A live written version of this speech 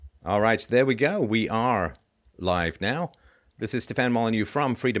All right, there we go. We are live now. This is Stefan Molyneux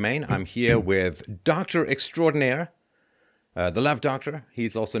from Free Domain. I'm here with Doctor Extraordinaire, the Love Doctor.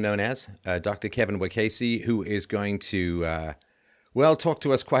 He's also known as Dr. Kevin Wacasey, who is going to, talk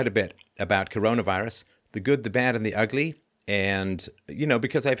to us quite a bit about coronavirus, the good, the bad, and the ugly. And,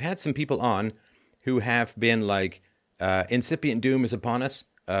 because I've had some people on who have been like, incipient doom is upon us.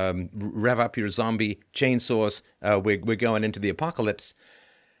 Rev up your zombie chainsaws. We're going into the apocalypse.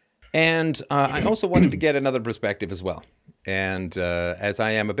 And I also wanted to get another perspective as well. And as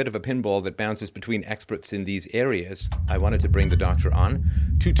I am a bit of a pinball that bounces between experts in these areas, I wanted to bring the doctor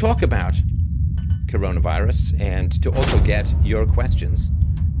on to talk about coronavirus and to also get your questions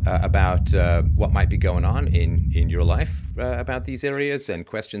about what might be going on in your life about these areas, and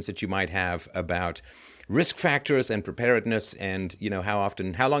questions that you might have about risk factors and preparedness, and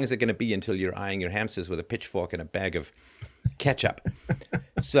how long is it going to be until you're eyeing your hamsters with a pitchfork and a bag of ketchup.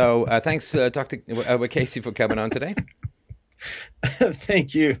 So thanks, Dr. Wacasey, for coming on today.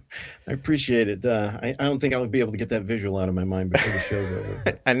 Thank you. I appreciate it. I don't think I'll be able to get that visual out of my mind before the show's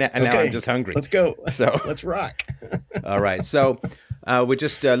over. and now I'm just hungry. Let's go. So let's rock. All right. So we're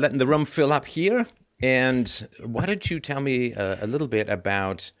just letting the room fill up here. And why don't you tell me a little bit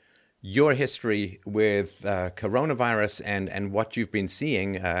about your history with coronavirus and what you've been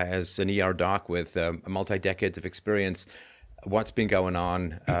seeing as an ER doc with multi-decades of experience. What's been going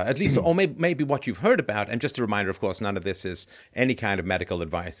on, at least, or maybe what you've heard about. And just a reminder, of course, none of this is any kind of medical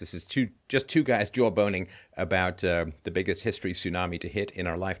advice. This is just two guys jawboning about the biggest history tsunami to hit in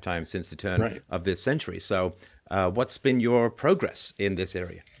our lifetime since the turn of this century. So what's been your progress in this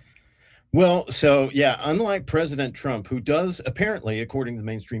area? Well, so, yeah, unlike President Trump, who does apparently, according to the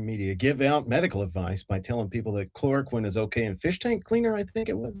mainstream media, give out medical advice by telling people that chloroquine is okay in fish tank cleaner, I think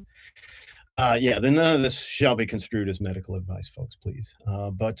it was. Then none of this shall be construed as medical advice, folks, please.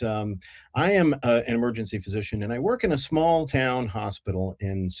 But I am an emergency physician, and I work in a small town hospital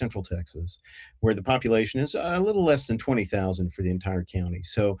in Central Texas, where the population is a little less than 20,000 for the entire county.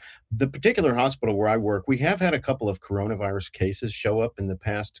 So the particular hospital where I work, we have had a couple of coronavirus cases show up in the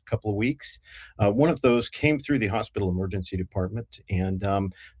past couple of weeks. One of those came through the hospital emergency department, and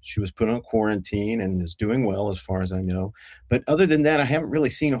she was put on quarantine and is doing well as far as I know. But other than that, I haven't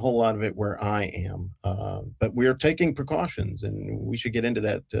really seen a whole lot of it where I am. But we're taking precautions, and we should get into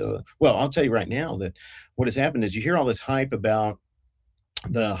that. I'll tell you right now that what has happened is you hear all this hype about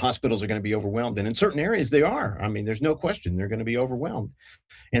the hospitals are going to be overwhelmed. And in certain areas, they are. I mean, there's no question they're going to be overwhelmed.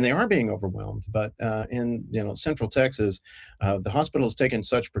 And they are being overwhelmed. But in Central Texas, the hospital has taken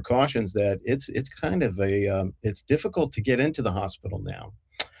such precautions that it's kind of it's difficult to get into the hospital now.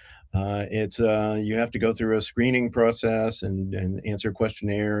 You have to go through a screening process and answer a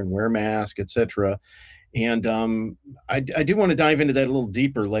questionnaire and wear a mask, etc. And I do want to dive into that a little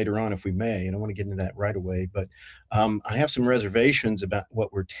deeper later on, if we may. I don't want to get into that right away, but I have some reservations about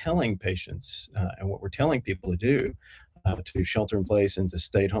what we're telling patients and what we're telling people to do to shelter in place and to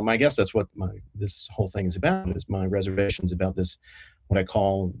stay at home. I guess that's what this whole thing is about, is my reservations about this, what I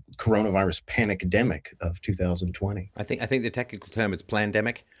call coronavirus panicdemic of 2020. I think the technical term is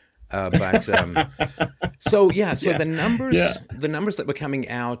plandemic. The numbers that were coming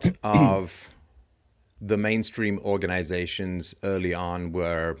out of the mainstream organizations early on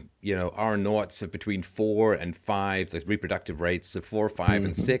were, R noughts of between 4 and 5, the reproductive rates of 4, 5,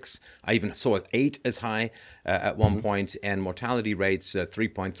 and 6. I even saw 8 as high at one point, and mortality rates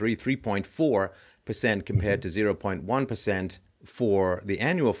 3.3, 3.4% compared to 0.1% for the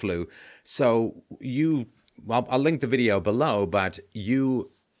annual flu. So I'll link the video below, but you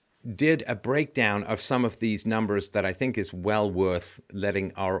did a breakdown of some of these numbers that I think is well worth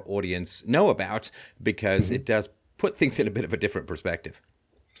letting our audience know about, because it does put things in a bit of a different perspective.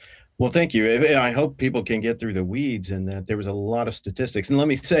 Well, thank you. I hope people can get through the weeds, and that there was a lot of statistics. And let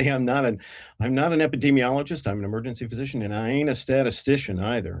me say, I'm not an epidemiologist. I'm an emergency physician, and I ain't a statistician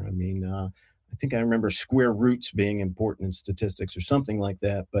either. I mean, I think I remember square roots being important in statistics or something like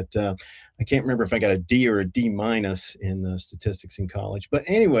that, but I can't remember if I got a D or a D minus in statistics in college. But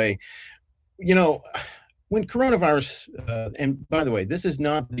anyway, when coronavirus, and by the way, this is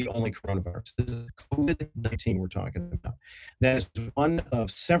not the only coronavirus. This is COVID-19 we're talking about. That is one of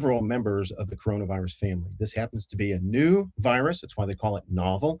several members of the coronavirus family. This happens to be a new virus. That's why they call it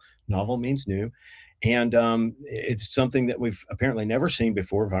novel. Novel means new. And it's something that we've apparently never seen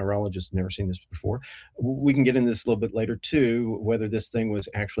before. Virologists have never seen this before. We can get into this a little bit later, too, whether this thing was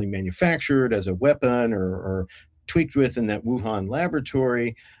actually manufactured as a weapon or tweaked with in that Wuhan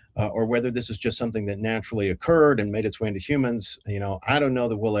laboratory. or whether this is just something that naturally occurred and made its way into humans. I don't know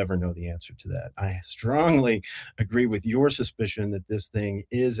that we'll ever know the answer to that. I strongly agree with your suspicion that this thing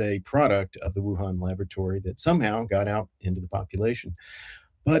is a product of the Wuhan laboratory that somehow got out into the population.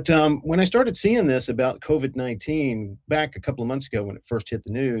 But when I started seeing this about COVID-19 back a couple of months ago when it first hit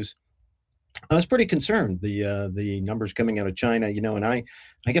the news, I was pretty concerned. The numbers coming out of China, and I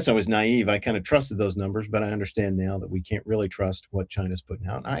guess I was naive. I kind of trusted those numbers, but I understand now that we can't really trust what China's putting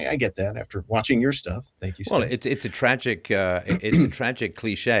out. I get that after watching your stuff. Thank you, Well, Steve. it's a tragic it's a tragic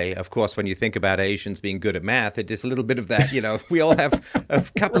cliche. Of course, when you think about Asians being good at math, it is a little bit of that. We all have a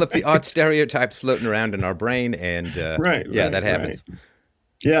couple of the odd stereotypes floating around in our brain, and Right, that happens. right.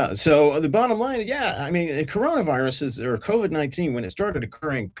 Yeah. So the bottom line, I mean, coronaviruses or COVID-19, when it started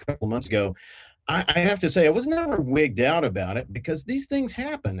occurring a couple of months ago, I have to say I was never wigged out about it because these things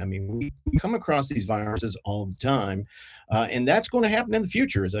happen. I mean, we come across these viruses all the time, and that's going to happen in the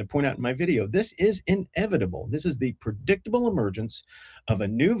future, as I point out in my video. This is inevitable. This is the predictable emergence of a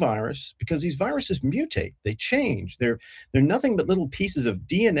new virus because these viruses mutate, they change. They're nothing but little pieces of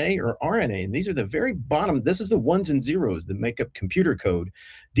DNA or RNA, and these are the very bottom. This is the ones and zeros that make up computer code.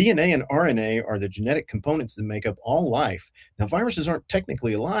 DNA and RNA are the genetic components that make up all life. Now, viruses aren't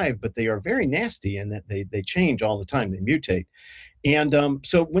technically alive, but they are very nasty in that they change all the time. They mutate. And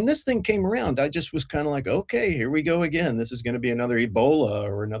so when this thing came around, I just was kind of like, okay, here we go again. This is going to be another Ebola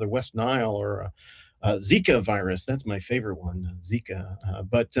or another West Nile or a Zika virus. That's my favorite one, Zika.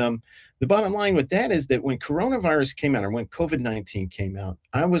 But the bottom line with that is that when coronavirus came out or when COVID-19 came out,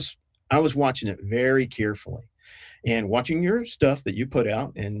 I was watching it very carefully. And watching your stuff that you put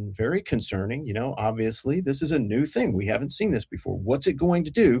out, and very concerning, obviously this is a new thing. We haven't seen this before. What's it going to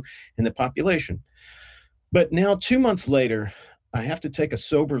do in the population? But now 2 months later, I have to take a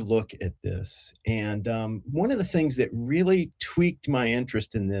sober look at this. And one of the things that really tweaked my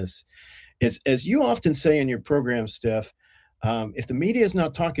interest in this is, as you often say in your program, Steph, if the media is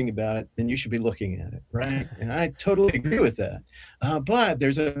not talking about it, then you should be looking at it, right? And I totally agree with that. But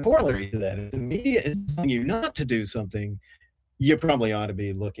there's a corollary to that. If the media is telling you not to do something, you probably ought to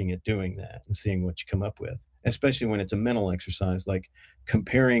be looking at doing that and seeing what you come up with, especially when it's a mental exercise like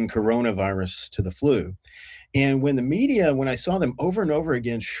comparing coronavirus to the flu. And when the media, when I saw them over and over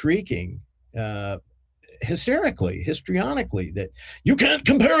again shrieking, hysterically, histrionically, that you can't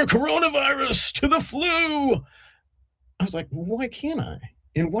compare coronavirus to the flu, I was like, well, why can't I?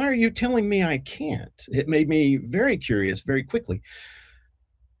 And why are you telling me I can't? It made me very curious very quickly.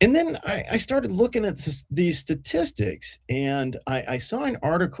 And then I started looking at these statistics, and I saw an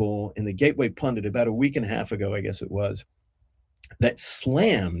article in the Gateway Pundit about a week and a half ago, I guess it was, that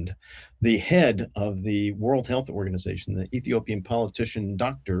slammed the head of the World Health Organization, the Ethiopian politician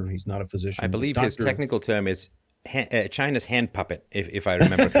doctor. He's not a physician. I believe his technical term is China's hand puppet, if I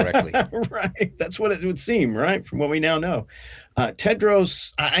remember correctly. Right. That's what it would seem, right? From what we now know.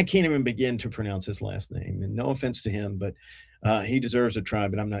 Tedros, I can't even begin to pronounce his last name. And no offense to him, but he deserves a try,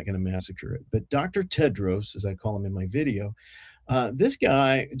 but I'm not going to massacre it. But Dr. Tedros, as I call him in my video, this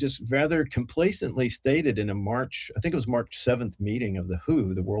guy just rather complacently stated in I think it was March 7th meeting of the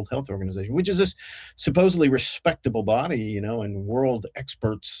WHO, the World Health Organization, which is this supposedly respectable body, and world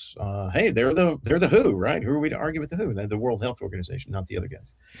experts. Hey, they're the WHO, right? Who are we to argue with the WHO? They're the World Health Organization, not the other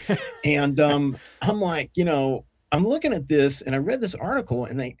guys. And I'm like, I'm looking at this, and I read this article,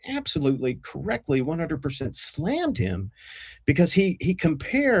 and they absolutely correctly 100% slammed him because he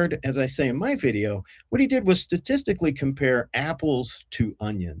compared, as I say in my video, what he did was statistically compare apples to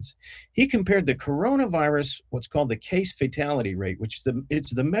onions. He compared the coronavirus, what's called the case fatality rate, which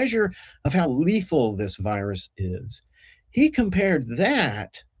it's the measure of how lethal this virus is. He compared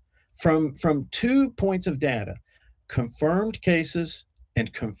that from 2 points of data, confirmed cases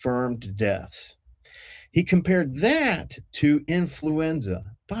and confirmed deaths. He compared that to influenza,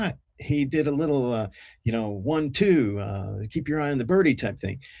 but he did a little, 1-2, keep your eye on the birdie type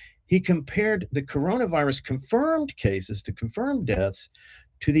thing. He compared the coronavirus confirmed cases to confirmed deaths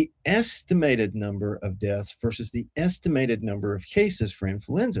to the estimated number of deaths versus the estimated number of cases for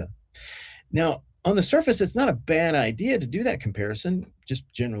influenza. Now, on the surface, it's not a bad idea to do that comparison, just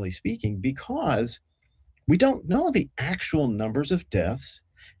generally speaking, because we don't know the actual numbers of deaths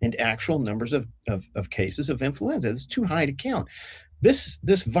and actual numbers of cases of influenza. It's too high to count. This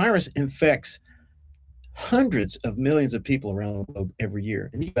virus infects hundreds of millions of people around the globe every year.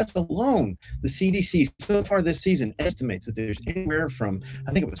 In the US alone, the CDC so far this season estimates that there's anywhere from,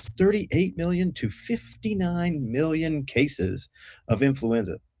 I think it was 38 million to 59 million cases of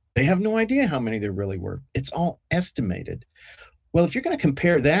influenza. They have no idea how many there really were. It's all estimated. Well, if you're going to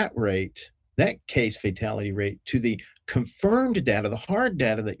compare that rate, that case fatality rate, to the confirmed data, the hard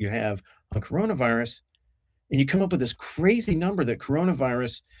data that you have on coronavirus, and you come up with this crazy number that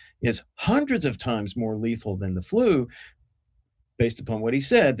coronavirus is hundreds of times more lethal than the flu, based upon what he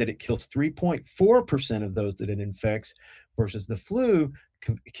said, that it kills 3.4% of those that it infects, versus the flu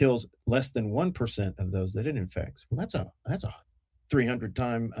kills less than 1% of those that it infects. Well, that's a 300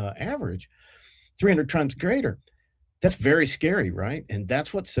 time average, 300 times greater. That's very scary, right? And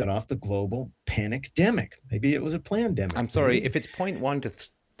that's what set off the global panic-demic. Maybe it was a pandemic. I'm sorry, if it's 0.1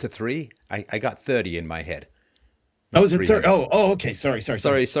 to 3, I got 30 in my head. Oh, is it 30? Oh, okay. Sorry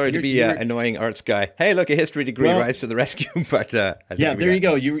to be annoying arts guy. Hey, look, a history degree rise to the rescue. But yeah, there you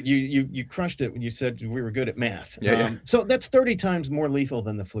go. You crushed it when you said we were good at math. Yeah. So that's 30 times more lethal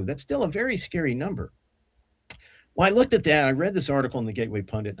than the flu. That's still a very scary number. Well, I looked at that. I read this article in the Gateway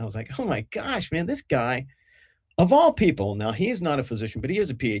Pundit, and I was like, oh my gosh, man, this guy, of all people, now he is not a physician, but he is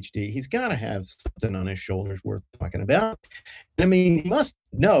a PhD. He's got to have something on his shoulders worth talking about. I mean, he must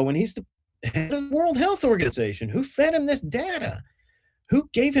know, when he's the head of the World Health Organization. Who fed him this data? Who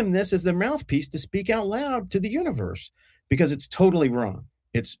gave him this as the mouthpiece to speak out loud to the universe? Because it's totally wrong.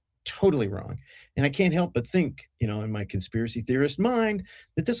 It's totally wrong. And I can't help but think, in my conspiracy theorist mind,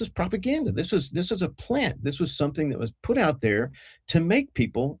 that this was propaganda. This was a plant. This was something that was put out there to make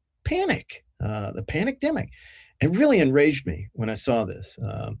people panic. The panic-demic. It really enraged me when I saw this.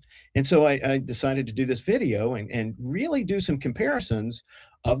 And so I decided to do this video and really do some comparisons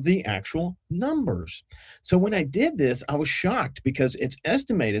of the actual numbers. So when I did this, I was shocked, because it's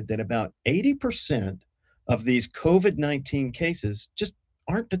estimated that about 80% of these COVID-19 cases just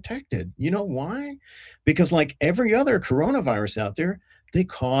aren't detected. You know why? Because like every other coronavirus out there, they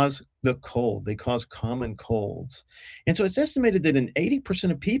cause the cold. They cause common colds. And so it's estimated that in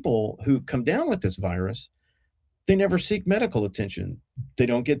 80% of people who come down with this virus, they never seek medical attention. They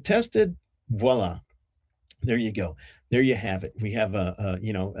don't get tested. Voila. There you go. There you have it. We have a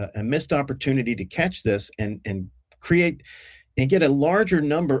missed opportunity to catch this and create and get a larger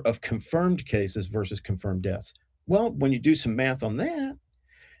number of confirmed cases versus confirmed deaths. Well, when you do some math on that,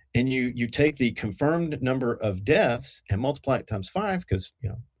 and you take the confirmed number of deaths and multiply it times 5, because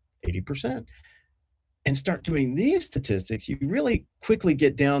 80%, and start doing these statistics, you really quickly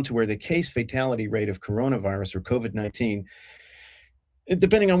get down to where the case fatality rate of coronavirus or COVID-19,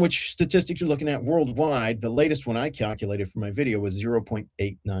 depending on which statistic you're looking at worldwide, the latest one I calculated for my video was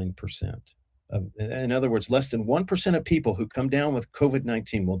 0.89%. In other words, less than 1% of people who come down with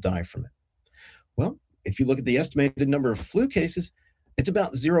COVID-19 will die from it. Well, if you look at the estimated number of flu cases, it's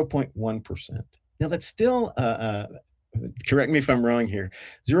about 0.1%. Now, that's still, correct me if I'm wrong here,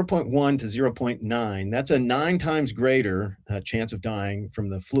 0.1 to 0.9. That's a 9 times greater chance of dying from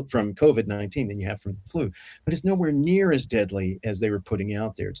COVID-19 than you have from the flu. But it's nowhere near as deadly as they were putting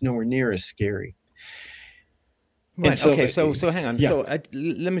out there. It's nowhere near as scary. Right. So hang on. Yeah. So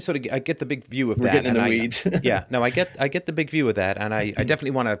let me I get the big view of that. We're getting in the weeds. I get the big view of that, and I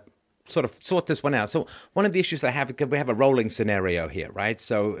definitely want to sort of sort this one out. So one of the issues I have, we have a rolling scenario here, right?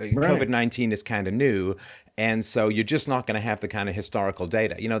 So COVID-19 is kind of new, and so you're just not going to have the kind of historical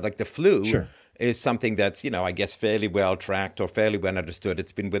data. Like the flu is something that's, I guess fairly well tracked or fairly well understood.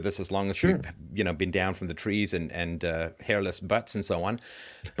 It's been with us as long as we've, been down from the trees and hairless butts and so on.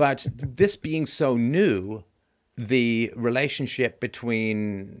 But this being so new, the relationship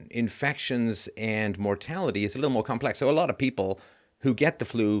between infections and mortality is a little more complex. So a lot of people who get the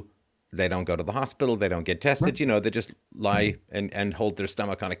flu, they don't go to the hospital, they don't get tested, they just lie and hold their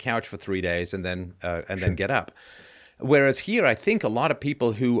stomach on a couch for 3 days and then get up. Whereas here, I think a lot of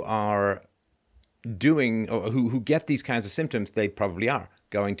people who are doing, or who get these kinds of symptoms, they probably are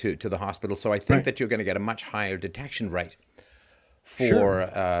going to the hospital. So I think that you're going to get a much higher detection rate for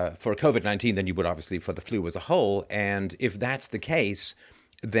COVID-19 than you would obviously for the flu as a whole. And if that's the case,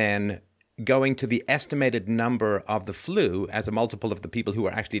 then going to the estimated number of the flu as a multiple of the people who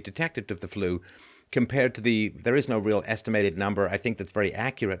are actually detected of the flu compared to there is no real estimated number, I think, that's very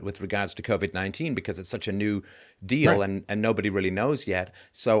accurate with regards to COVID-19 because it's such a new deal and nobody really knows yet.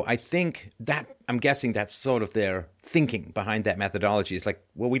 So I think I'm guessing that's sort of their thinking behind that methodology. It's like,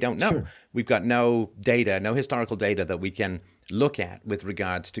 well, we don't know. Sure. We've got no data, no historical data that we can look at with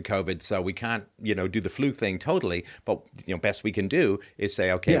regards to COVID. So we can't, do the flu thing totally. But, best we can do is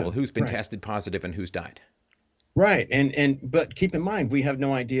say, okay, well, who's been tested positive and who's died? Right. But keep in mind, we have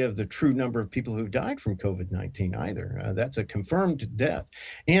no idea of the true number of people who died from COVID-19 either. That's a confirmed death.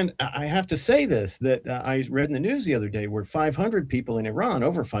 And I have to say this, that I read in the news the other day where over 500 people in Iran,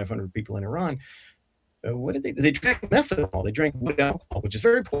 what did they drank methanol. They drank wood alcohol, which is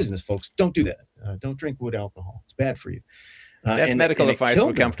very poisonous, folks. Don't do that. Don't drink wood alcohol. It's bad for you. That's medical advice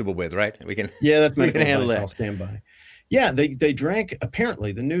we're comfortable with, right? We can. Yeah, that's medical advice. I'll stand by. Yeah, they drank,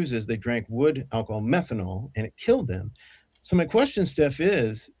 apparently, the news is they drank wood alcohol methanol and it killed them. So my question, Steph,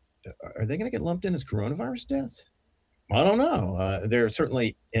 is are they going to get lumped in as coronavirus deaths? I don't know. They're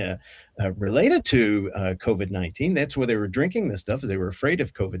certainly related to COVID-19. That's why they were drinking this stuff, is they were afraid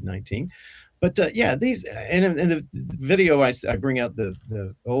of COVID-19. But yeah, these, and in the video, I bring out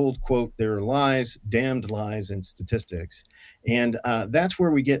the old quote, there are lies, damned lies and statistics. And that's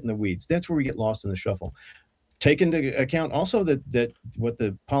where we get in the weeds. That's where we get lost in the shuffle. Take into account also that what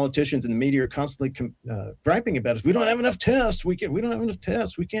the politicians and the media are constantly griping about is we don't have enough tests. We don't have enough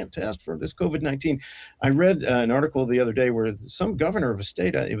tests. We can't test for this COVID-19. I read an article the other day where some governor of a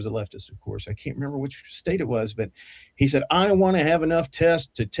state, it was a leftist, of course, I can't remember which state it was, but he said, I want to have enough tests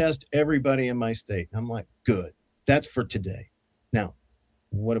to test everybody in my state. And I'm like, good. That's for today. Now,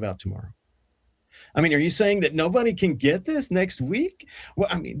 what about tomorrow? I mean, are you saying that nobody can get this next week? Well,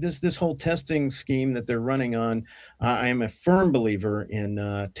 I mean, this whole testing scheme that they're running on, I am a firm believer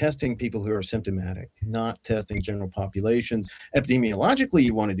in testing people who are symptomatic, not testing general populations. Epidemiologically,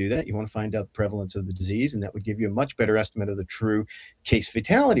 you want to do that. You want to find out the prevalence of the disease, and that would give you a much better estimate of the true case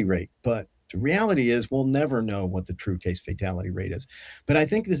fatality rate. But the reality is we'll never know what the true case fatality rate is. But I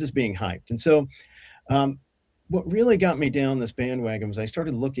think this is being hyped. And so what really got me down this bandwagon was I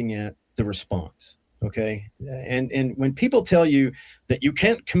started looking at the response. Okay. And when people tell you that you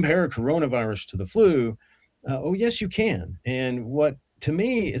can't compare coronavirus to the flu, oh, yes, you can. And what to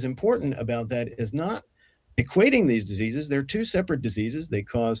me is important about that is not equating these diseases. They're two separate diseases. They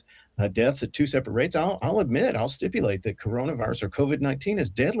cause deaths at two separate rates. I'll admit, I'll stipulate that coronavirus or COVID-19 is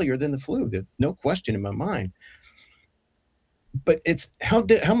deadlier than the flu. There's no question in my mind. But it's how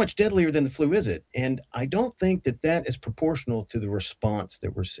much deadlier than the flu is it? And I don't think that is proportional to the response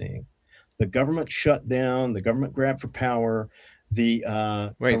that we're seeing. The government shut down, the government grabbed for power, the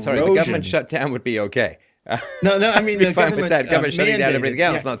sorry, the government shutdown would be okay. No, I mean, the government, government, government shutting down everything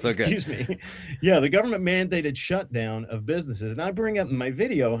else, not so good. Excuse me. Yeah, the government mandated shutdown of businesses. And I bring up in my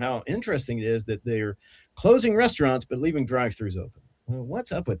video how interesting it is that they're closing restaurants but leaving drive-thrus open. Well,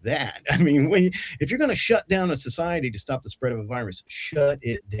 what's up with that? I mean, if you're going to shut down a society to stop the spread of a virus, shut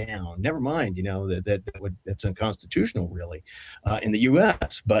it down. Never mind, that's unconstitutional, really, in the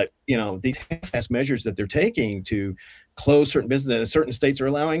U.S. But these half-ass measures that they're taking to close certain businesses. Certain states are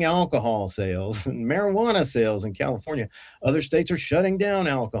allowing alcohol sales and marijuana sales in California. Other states are shutting down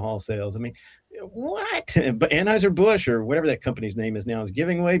alcohol sales. I mean, what? But Anheuser-Busch or whatever that company's name is now is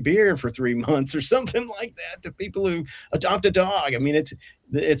giving away beer for 3 months or something like that to people who adopt a dog. I mean,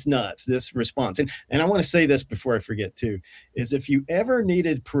 it's nuts, this response. And I want to say this before I forget too, is if you ever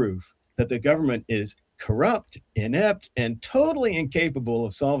needed proof that the government is corrupt, inept, and totally incapable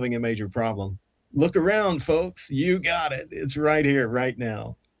of solving a major problem, look around, folks. You got it. It's right here, right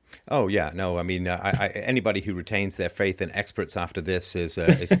now. Oh, yeah. No, I mean, anybody who retains their faith in experts after this is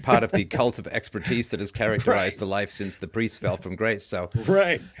part of the cult of expertise that has characterized the life since the priests fell from grace. So,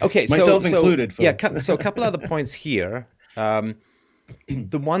 right. Okay. Myself included, folks. Yeah. So a couple other points here. The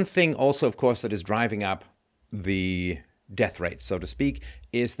one thing also, of course, that is driving up the death rate, so to speak,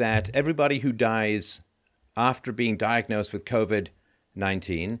 is that everybody who dies after being diagnosed with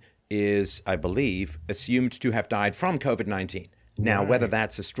COVID-19 is, I believe, assumed to have died from COVID-19. Now, whether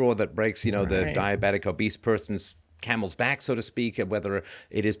that's a straw that breaks, the diabetic obese person's camel's back, so to speak, whether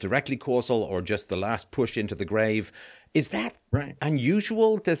it is directly causal or just the last push into the grave, is that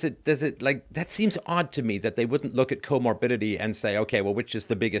unusual? Does it that seems odd to me that they wouldn't look at comorbidity and say, okay, well, which is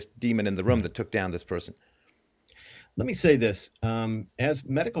the biggest demon in the room that took down this person? Let me say this: as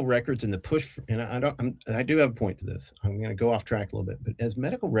medical records and the push, and I do have a point to this. I'm going to go off track a little bit, but as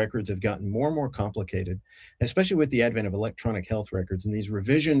medical records have gotten more and more complicated, especially with the advent of electronic health records and these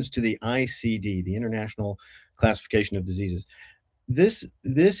revisions to the ICD, the International Classification of Diseases, this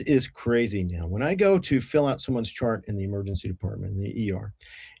is crazy now. When I go to fill out someone's chart in the emergency department, in the ER,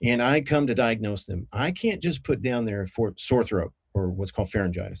 and I come to diagnose them, I can't just put down there for sore throat or what's called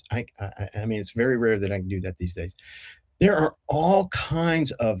pharyngitis. I mean, it's very rare that I can do that these days. There are all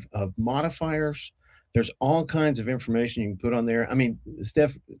kinds of modifiers. There's all kinds of information you can put on there. I mean,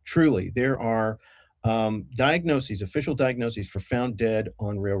 Steph, truly, there are diagnoses, official diagnoses for found dead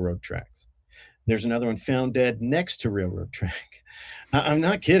on railroad tracks. There's another one, found dead next to railroad track. I'm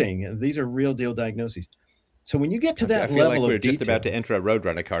not kidding. These are real deal diagnoses. So when you get to that level of detail. I feel like we're just about to enter a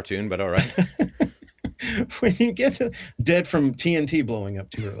Roadrunner cartoon, but all right. When you get to dead from TNT blowing up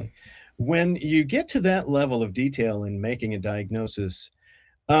too early, when you get to that level of detail in making a diagnosis,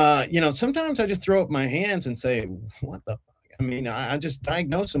 sometimes I just throw up my hands and say, what the fuck? I mean, I just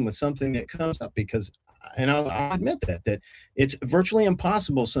diagnose them with something that comes up because I'll admit that it's virtually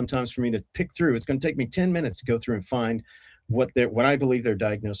impossible sometimes for me to pick through. It's going to take me 10 minutes to go through and find what I believe their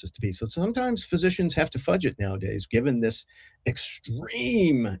diagnosis to be. So sometimes physicians have to fudge it nowadays, given this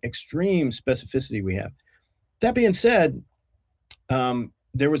extreme specificity we have. That being said,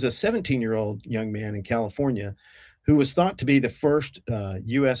 there was a 17-year-old young man in California who was thought to be the first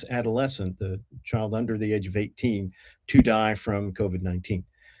U.S. adolescent, the child under the age of 18, to die from COVID-19.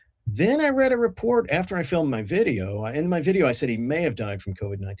 Then I read a report after I filmed my video. In my video, I said he may have died from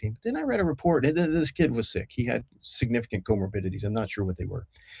COVID-19. But then I read a report that this kid was sick. He had significant comorbidities. I'm not sure what they were.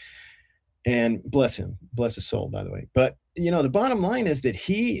 And bless him, bless his soul, by the way. But, the bottom line is that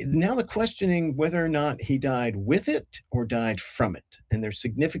now the questioning whether or not he died with it or died from it. And there's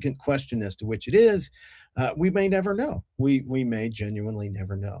significant question as to which it is. We may never know. We may genuinely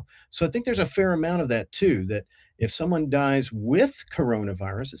never know. So I think there's a fair amount of that too, that if someone dies with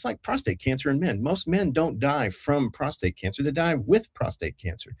coronavirus, it's like prostate cancer in men. Most men don't die from prostate cancer. They die with prostate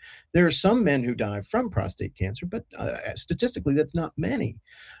cancer. There are some men who die from prostate cancer, but statistically, that's not many.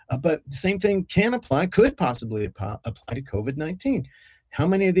 But the same thing could possibly apply to COVID-19. How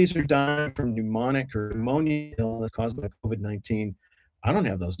many of these are dying from pneumonic or pneumonia illness caused by COVID-19? I don't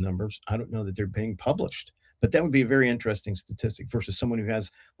have those numbers. I don't know that they're being published. But that would be a very interesting statistic versus someone who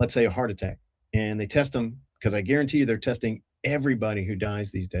has, let's say, a heart attack, and they test them, because I guarantee you they're testing everybody who dies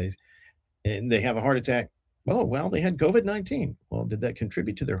these days, and they have a heart attack. Oh, well, they had COVID-19. Well, did that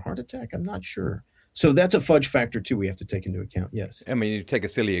contribute to their heart attack? I'm not sure. So that's a fudge factor, too, we have to take into account, yes. I mean, you take a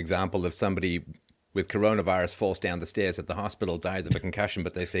silly example of somebody with coronavirus falls down the stairs at the hospital, dies of a concussion,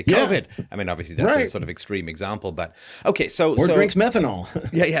 but they say COVID. Yeah. I mean, obviously that's a sort of extreme example, but okay. So drinks methanol.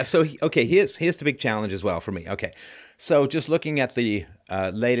 yeah. So okay, here's the big challenge as well for me. Okay, so just looking at the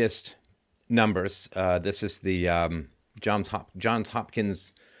latest numbers, this is the Johns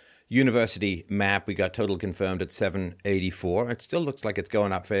Hopkins University map. We got total confirmed at 784. It still looks like it's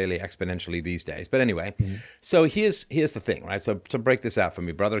going up fairly exponentially these days. But anyway, So here's the thing, right? So to break this out for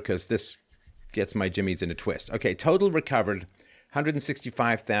me, brother, because this gets my jimmies in a twist. Okay, total recovered,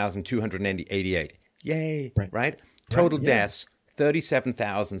 165,288. Yay, right? Total deaths,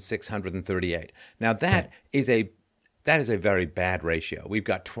 37,638. Now that is a very bad ratio. We've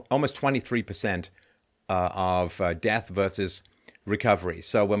got almost 23% of death versus recovery.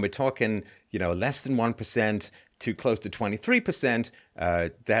 So when we're talking, less than 1% to close to 23%, I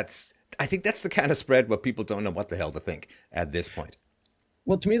think that's the kind of spread where people don't know what the hell to think at this point.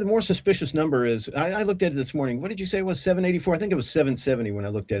 Well, to me, the more suspicious number is, I looked at it this morning. What did you say it was, 784? I think it was 770 when I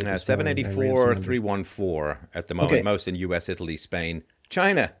looked at it this 784, 314 at the moment, most in U.S., Italy, Spain.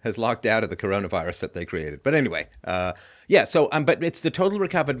 China has locked out of the coronavirus that they created. But anyway, but it's the total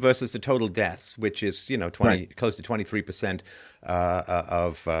recovered versus the total deaths, which is, close to 23%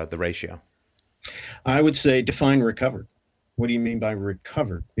 of the ratio. I would say define recovered. What do you mean by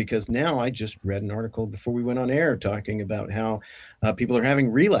recovered? Because now I just read an article before we went on air talking about how people are having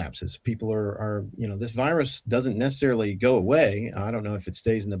relapses. People are this virus doesn't necessarily go away. I don't know if it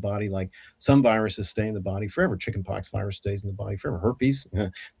stays in the body like some viruses stay in the body forever. Chickenpox virus stays in the body forever. Herpes,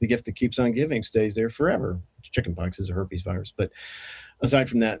 the gift that keeps on giving, stays there forever. Chickenpox is a herpes virus. But aside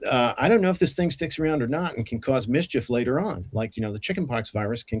from that, I don't know if this thing sticks around or not and can cause mischief later on. Like, the chickenpox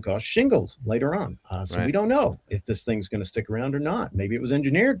virus can cause shingles later on. So we don't know if this thing's going to stick around or not. Maybe it was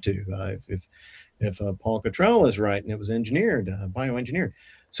engineered to, if Paul Cottrell is right and it was engineered, bioengineered.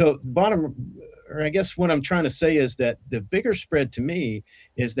 So I guess what I'm trying to say is that the bigger spread to me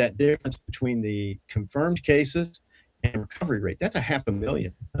is that difference between the confirmed cases and recovery rate. That's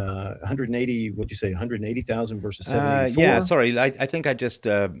 500,000. 180. What'd you say? 180,000 versus 74. Yeah. Sorry. I think I just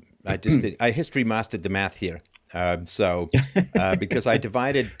history mastered the math here. Because I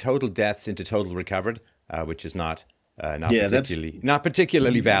divided total deaths into total recovered, which is not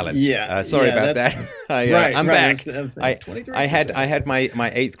particularly valid. Sorry about that. I'm back. I had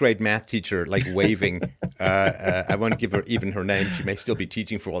my eighth grade math teacher waving. I won't give her even her name. She may still be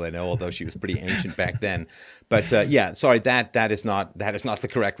teaching for all I know, although she was pretty ancient back then. But sorry, that is not the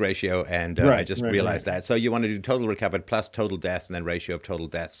correct ratio, and I just realized that. So you want to do total recovered plus total deaths, and then ratio of total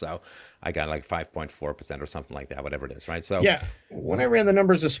deaths. So I got 5.4% or something like that, whatever it is, right? So when I ran the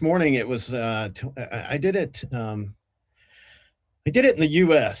numbers this morning, it was I did it. I did it in the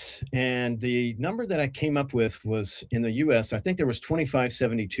U.S., and the number that I came up with was in the U.S., I think there was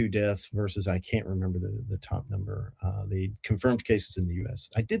 2,572 deaths versus, I can't remember the top number, the confirmed cases in the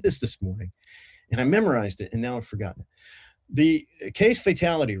U.S. I did this morning, and I memorized it, and now I've forgotten it. The case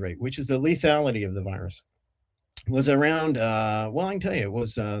fatality rate, which is the lethality of the virus, was around, I can tell you, it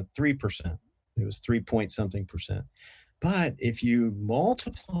was 3%. It was 3 point something percent. But if you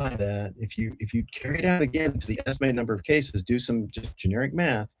multiply that, if you carry it out again to the estimated number of cases, do some just generic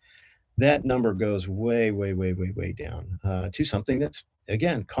math, that number goes way, way, way, way, way down to something that's,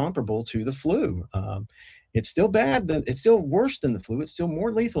 again, comparable to the flu. It's still bad. It's still worse than the flu. It's still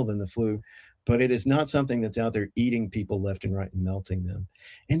more lethal than the flu, but it is not something that's out there eating people left and right and melting them.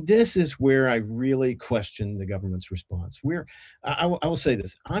 And this is where I really question the government's response. I will say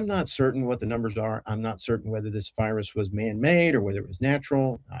this. I'm not certain what the numbers are. I'm not certain whether this virus was man-made or whether it was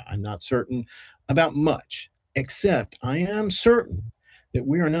natural. I'm not certain about much, except I am certain that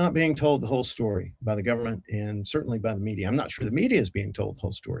we are not being told the whole story by the government and certainly by the media. I'm not sure the media is being told the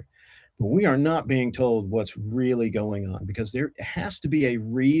whole story, but we are not being told what's really going on, because there has to be a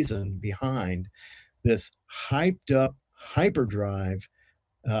reason behind this hyped up hyperdrive,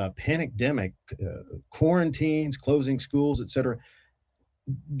 pandemic, quarantines, closing schools, etc.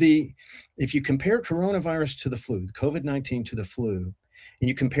 If you compare coronavirus to the flu, the COVID-19 to the flu, and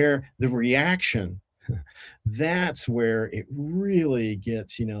you compare the reaction, that's where it really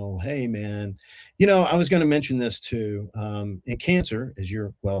gets, hey, man, I was going to mention this too. In cancer, as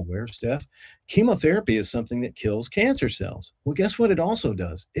you're well aware, Steph, chemotherapy is something that kills cancer cells. Well, guess what it also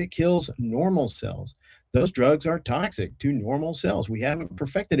does? It kills normal cells. Those drugs are toxic to normal cells. We haven't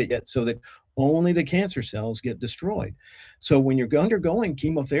perfected it yet so that only the cancer cells get destroyed. So when you're undergoing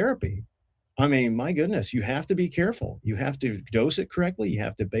chemotherapy, I mean, my goodness, you have to be careful. You have to dose it correctly. You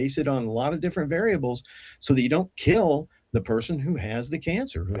have to base it on a lot of different variables so that you don't kill the person who has the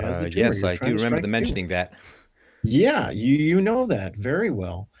cancer, who has the tumor. Yes, I do remember them mentioning that. Yeah, you know that very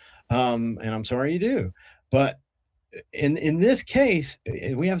well. And I'm sorry you do. But in this case,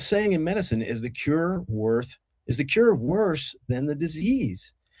 we have a saying in medicine, is the cure worse than the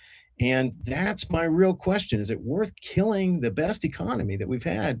disease? And that's my real question. Is it worth killing the best economy that we've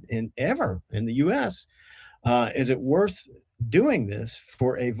had ever in the U.S.? Is it worth doing this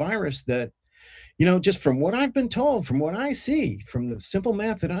for a virus that, just from what I've been told, from what I see, from the simple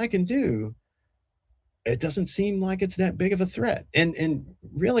math that I can do, it doesn't seem like it's that big of a threat. And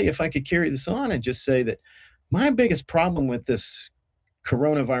really, if I could carry this on and just say that my biggest problem with this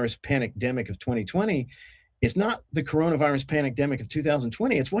coronavirus pandemic of 2020 it's not the coronavirus pandemic of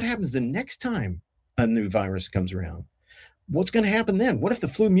 2020. It's what happens the next time a new virus comes around. What's going to happen then? What if the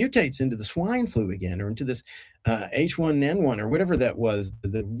flu mutates into the swine flu again, or into this H1N1 or whatever that was,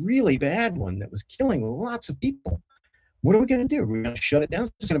 the really bad one that was killing lots of people? What are we going to do? Are we going to shut it down?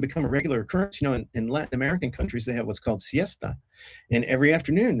 It's going to become a regular occurrence. In Latin American countries, they have what's called siesta. And every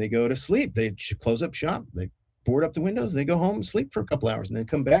afternoon they go to sleep. They close up shop. They board up the windows. They go home and sleep for a couple hours and then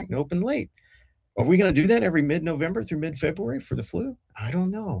come back and open late. Are we going to do that every mid-November through mid-February for the flu? I don't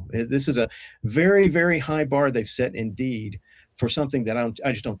know. This is a very, very high bar they've set indeed for something that I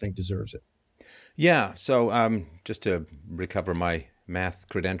just don't think deserves it. Yeah. So just to recover my math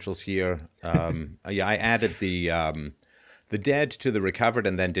credentials here, I added the dead to the recovered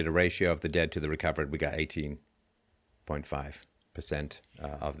and then did a ratio of the dead to the recovered. We got 18.5%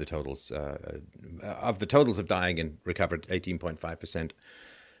 of the totals of dying and recovered. 18.5%.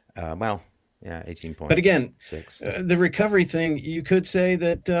 Yeah, 18 But again, the recovery thing, you could say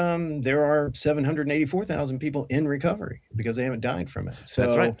that there are 784,000 people in recovery because they haven't died from it. So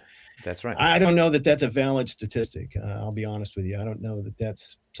That's right. I don't know that that's a valid statistic. I'll be honest with you. I don't know that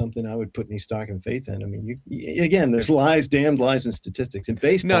that's something I would put any stock and faith in. I mean, again, there's damned lies in statistics. In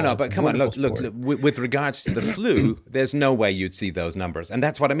baseball, no, but come on, look. With regards to the flu, there's no way you'd see those numbers, and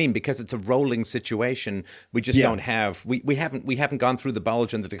that's what I mean, because it's a rolling situation. We just don't have. We haven't gone through the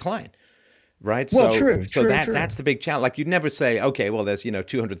bulge and the decline. Right. Well, true. True. That's the big challenge. Like, you'd never say, okay, well, there's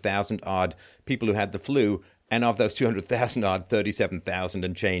 200,000 odd people who had the flu, and of those 200,000 odd, 37,000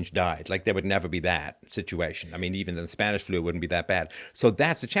 and change died. Like, there would never be that situation. I mean, even the Spanish flu wouldn't be that bad. So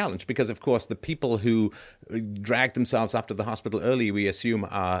that's the challenge, because of course the people who drag themselves up to the hospital early, we assume,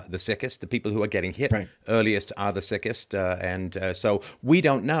 are the sickest. The people who are getting hit earliest are the sickest, and so we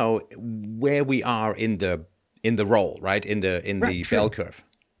don't know where we are in the roll, right? In the bell curve.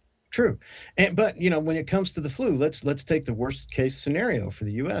 True. But when it comes to the flu, let's take the worst case scenario for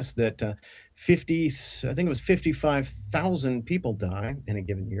the U.S. that I think it was 55,000 people die in a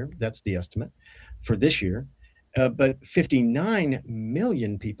given year. That's the estimate for this year. But 59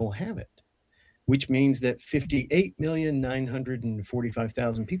 million people have it, which means that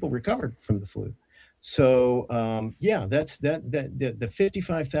 58,945,000 people recovered from the flu. So that's the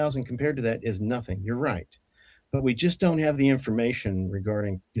 55,000 compared to that is nothing. You're right. But we just don't have the information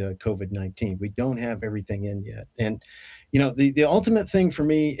regarding COVID-19. We don't have everything in yet. And, the ultimate thing for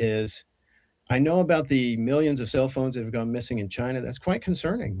me is I know about the millions of cell phones that have gone missing in China. That's quite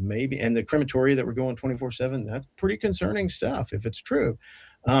concerning, maybe. And the crematoria that were going 24/7, that's pretty concerning stuff if it's true.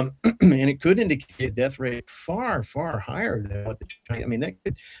 And it could indicate a death rate far, far higher than what the China. I mean,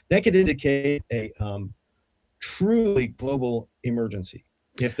 that could indicate a truly global emergency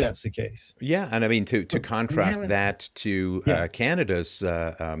if that's the case. Yeah, and I mean to contrast that to Yeah. Canada's,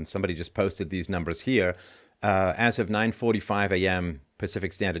 somebody just posted these numbers here. As of 9:45 a.m.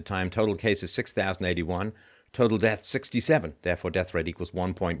 Pacific Standard Time, total cases 6,081, total deaths 67. Therefore, death rate equals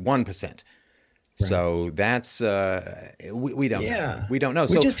 1.1%. Right. So that's we don't know. We don't know.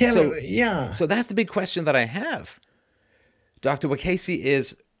 We just haven't. Yeah. So that's the big question that I have, Dr. Wacasey,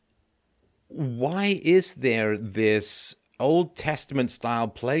 is why is there this Old Testament style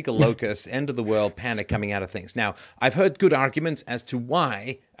plague of locusts, end of the world panic coming out of things? Now, I've heard good arguments as to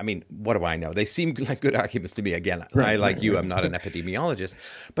why. I mean, what do I know? They seem like good arguments to me. Again, I'm not an epidemiologist,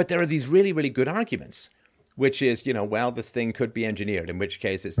 but there are these really, really good arguments, which is, well, this thing could be engineered, in which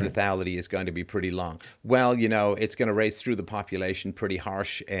case its lethality is going to be pretty long. Well, it's going to race through the population pretty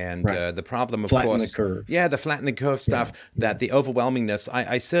harsh. And the problem, of flatten course, the curve. Yeah, the flatten the curve stuff, that the overwhelmingness,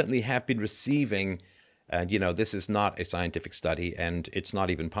 I certainly have been receiving. And, this is not a scientific study, and it's not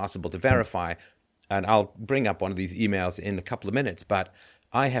even possible to verify. And I'll bring up one of these emails in a couple of minutes, but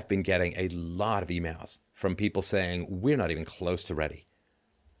I have been getting a lot of emails from people saying, we're not even close to ready.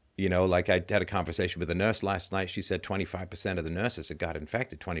 Like I had a conversation with a nurse last night. She said 25% of the nurses had got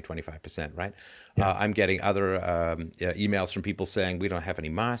infected, 25%, right? Yeah. I'm getting other emails from people saying, we don't have any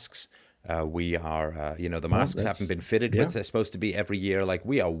masks. We are, the masks haven't been fitted. Yeah. They're supposed to be every year. Like,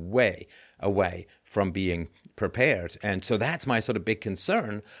 we are way away from being prepared. And so that's my sort of big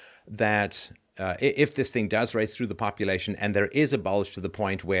concern, that if this thing does race through the population and there is a bulge to the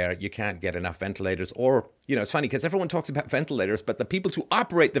point where you can't get enough ventilators, or, it's funny because everyone talks about ventilators, but the people to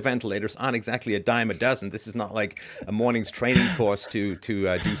operate the ventilators aren't exactly a dime a dozen. This is not like a morning's training course to do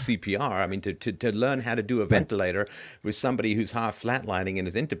CPR. I mean, to learn how to do a ventilator with somebody who's half flatlining and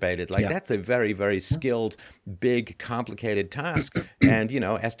is intubated, that's a very, very skilled, big, complicated task. And,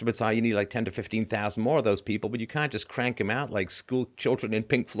 estimates are you need like 10 to 15,000 more of those people, but you can't just crank them out like school children in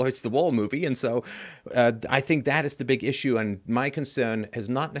Pink Floyd's The Wall movie. And so I think that is the big issue. And my concern has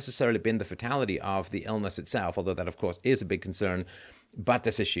not necessarily been the fatality of the illness itself, although that, of course, is a big concern, but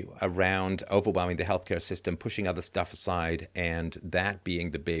this issue around overwhelming the healthcare system, pushing other stuff aside, and that being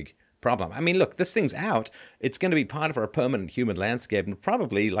the big problem. I mean, look, this thing's out. It's going to be part of our permanent human landscape, and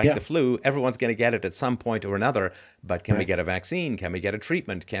probably, like the flu, everyone's going to get it at some point or another. But can we get a vaccine? Can we get a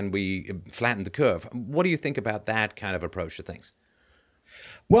treatment? Can we flatten the curve? What do you think about that kind of approach to things?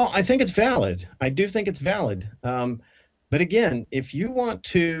 Well, I think it's valid. I do think it's valid. But again, if you want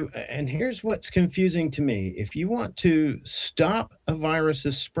to, and here's what's confusing to me, if you want to stop a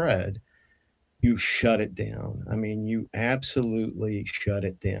virus's spread, you shut it down. I mean, you absolutely shut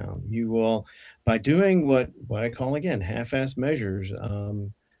it down. You will, by doing what I call, again, half-assed measures.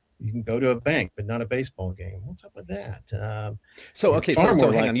 You can go to a bank, but not a baseball game. What's up with that? So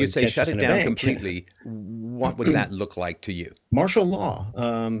hang on. You say shut it down completely. What would that look like to you? Martial law,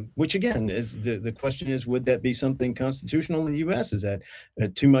 which again is the question is, would that be something constitutional in the U.S.? Is that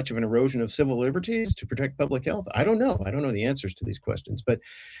too much of an erosion of civil liberties to protect public health? I don't know. I don't know the answers to these questions, but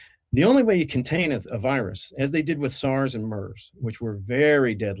the only way you contain a virus, as they did with SARS and MERS, which were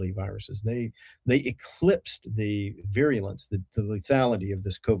very deadly viruses, they eclipsed the virulence, the lethality of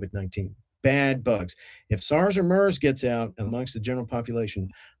this COVID-19. Bad bugs. If SARS or MERS gets out amongst the general population,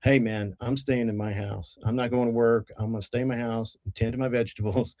 hey man, I'm staying in my house. I'm not going to work. I'm going to stay in my house and tend to my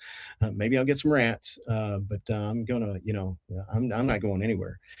vegetables. Maybe I'll get some rats, but I'm going to, I'm not going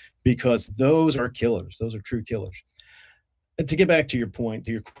anywhere, because those are killers. Those are true killers. To get back to your point,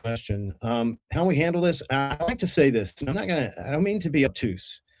 to your question, how we handle this, I like to say this, and I don't mean to be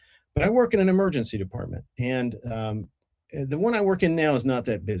obtuse, but I work in an emergency department, and the one I work in now is not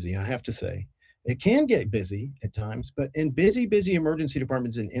that busy, I have to say. It can get busy at times, but in busy emergency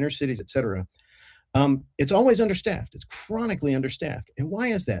departments in inner cities, et cetera, it's always understaffed. It's chronically understaffed. And why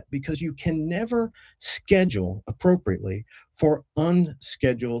is that? Because you can never schedule appropriately for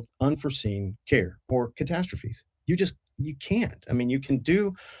unscheduled, unforeseen care or catastrophes. You can't. I mean, you can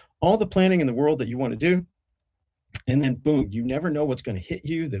do all the planning in the world that you want to do, and then boom, you never know what's going to hit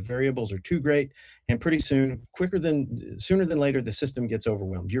you. The variables are too great, and pretty soon, sooner than later, the system gets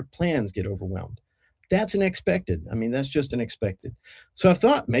overwhelmed. Your plans get overwhelmed. That's unexpected. I mean, that's just unexpected. So I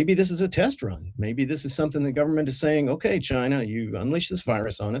thought maybe this is a test run. Maybe this is something the government is saying, okay, China, you unleash this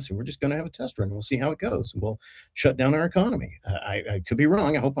virus on us, and we're just going to have a test run. We'll see how it goes, and we'll shut down our economy. I could be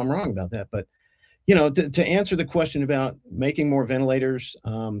wrong. I hope I'm wrong about that, but to answer the question about making more ventilators,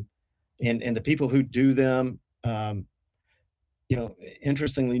 and the people who do them,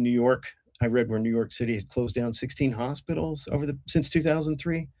 interestingly, New York, I read where New York City had closed down 16 hospitals since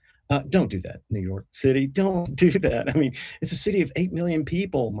 2003. Don't do that, New York City. Don't do that. I mean, it's a city of 8 million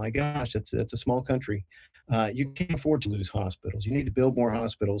people. My gosh, that's a small country. You can't afford to lose hospitals. You need to build more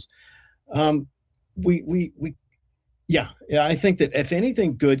hospitals. Um, we yeah, I think that if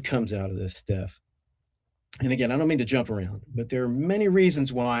anything good comes out of this, Steph, and again, I don't mean to jump around, but there are many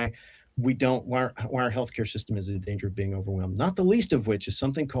reasons why our healthcare system is in danger of being overwhelmed. Not the least of which is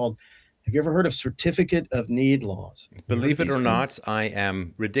something called, have you ever heard of certificate of need laws? Believe it or not, I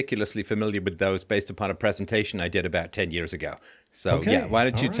am ridiculously familiar with those based upon a presentation I did about 10 years ago. So, okay. Yeah, why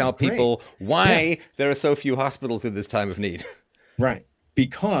don't you tell people why there are so few hospitals in this time of need? Right.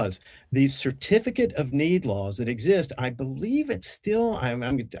 Because these certificate of need laws that exist, I believe it's still, I'm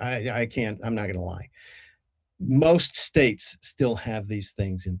not going to lie. Most states still have these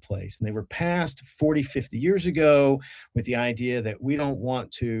things in place, and they were passed 40, 50 years ago with the idea that we don't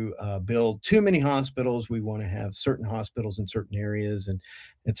want to build too many hospitals. We want to have certain hospitals in certain areas, and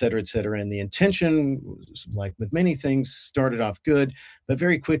et cetera, et cetera. And the intention, like with many things, started off good, but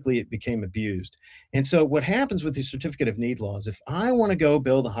very quickly it became abused. And so what happens with the certificate of need laws, if I want to go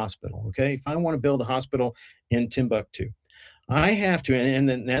build a hospital, okay, if I want to build a hospital in Timbuktu, I have to, and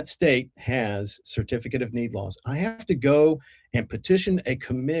then that state has certificate of need laws. I have to go and petition a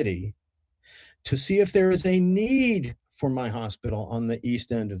committee to see if there is a need for my hospital on the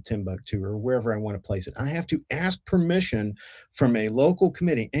east end of Timbuktu or wherever I want to place it. I have to ask permission from a local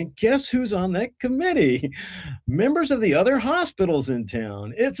committee. And guess who's on that committee? Members of the other hospitals in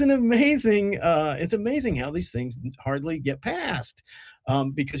town. It's amazing how these things hardly get passed.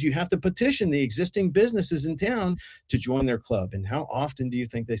 Because you have to petition the existing businesses in town to join their club. And how often do you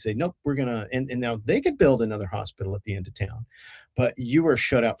think they say, nope, we're going to, and now they could build another hospital at the end of town, but you are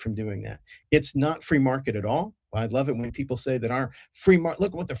shut out from doing that. It's not free market at all. I love it when people say that our free market,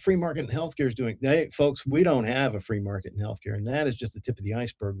 look what the free market in healthcare is doing. Folks, we don't have a free market in healthcare. And that is just the tip of the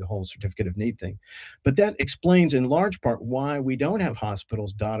iceberg, the whole certificate of need thing. But that explains in large part why we don't have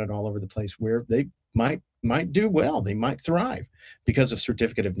hospitals dotted all over the place where they might do well. They might thrive because of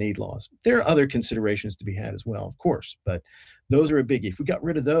certificate of need laws. There are other considerations to be had as well, of course, but those are a biggie. If we got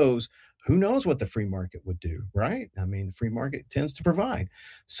rid of those, who knows what the free market would do, right? I mean, the free market tends to provide.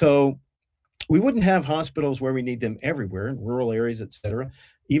 So we wouldn't have hospitals where we need them everywhere, in rural areas, et cetera,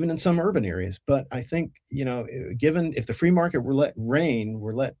 even in some urban areas. But I think, given if the free market were let reign,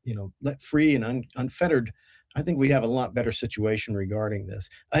 let free and unfettered, I think we'd have a lot better situation regarding this.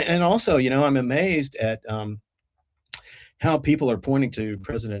 And also, I'm amazed at how people are pointing to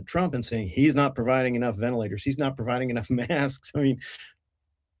President Trump and saying he's not providing enough ventilators, he's not providing enough masks. I mean,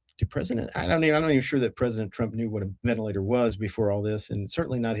 I'm not even sure that President Trump knew what a ventilator was before all this, and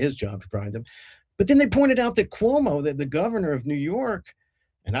certainly not his job to provide them. But then they pointed out that Cuomo, that the governor of New York,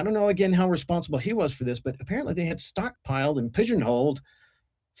 and I don't know again how responsible he was for this, but apparently they had stockpiled and pigeonholed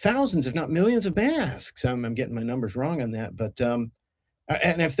thousands, if not millions of masks. I'm getting my numbers wrong on that, but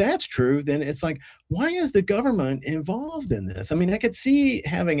and if that's true, then it's like, why is the government involved in this? I mean, I could see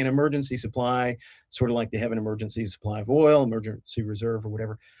having an emergency supply, sort of like they have an emergency supply of oil, emergency reserve or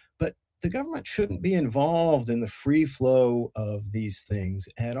whatever, but the government shouldn't be involved in the free flow of these things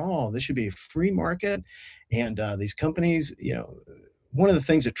at all. This should be a free market, and these companies, one of the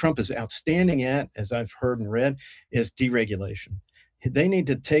things that Trump is outstanding at, as I've heard and read, is deregulation. They need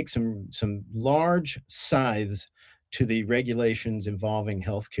to take some large scythes to the regulations involving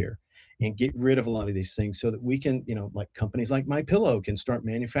healthcare and get rid of a lot of these things so that we can, like companies like MyPillow can start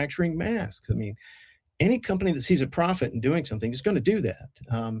manufacturing masks. I mean, any company that sees a profit in doing something is going to do that.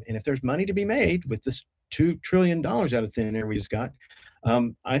 And if there's money to be made with this $2 trillion out of thin air we just got,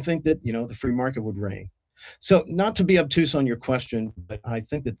 I think that, the free market would reign. So not to be obtuse on your question, but I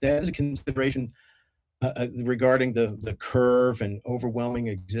think that is a consideration regarding the curve and overwhelming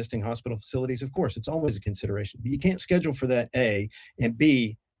existing hospital facilities. Of course, it's always a consideration, but you can't schedule for that, A, and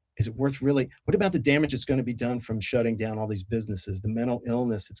B, is it worth really, what about the damage that's going to be done from shutting down all these businesses, the mental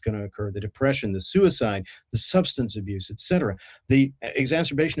illness that's going to occur, the depression, the suicide, the substance abuse, et cetera, the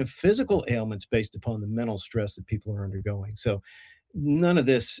exacerbation of physical ailments based upon the mental stress that people are undergoing. So none of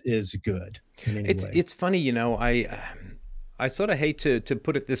this is good in any way. It's funny, I sort of hate to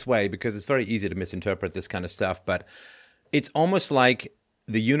put it this way because it's very easy to misinterpret this kind of stuff, but it's almost like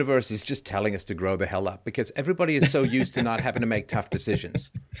the universe is just telling us to grow the hell up because everybody is so used to not having to make tough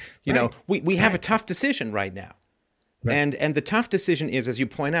decisions. We have a tough decision right now. Right. And the tough decision is, as you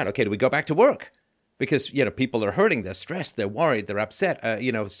point out, okay, do we go back to work? because, people are hurting, they're stressed, they're worried, they're upset.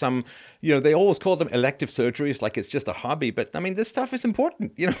 They always call them elective surgeries like it's just a hobby. But I mean, this stuff is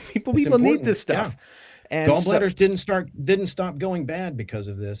important. People It's need important. this stuff. Yeah. And Gallbladders didn't stop going bad because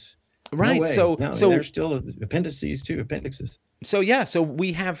of this. Right. No way. So there's still appendixes. So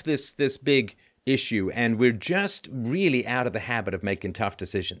we have this big issue, and we're just really out of the habit of making tough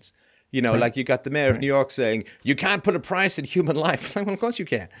decisions. Right. Like you got the mayor of New York saying, you can't put a price in human life. Well, of course you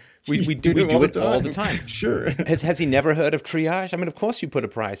can. We do it all the time. Sure. Has he never heard of triage? I mean, of course you put a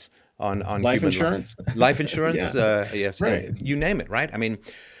price on life human insurance. Life insurance, yes, right. You name it, right? I mean,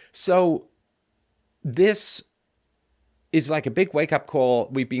 so this is like a big wake-up call.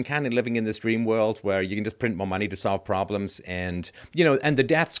 We've been kind of living in this dream world where you can just print more money to solve problems. And, and the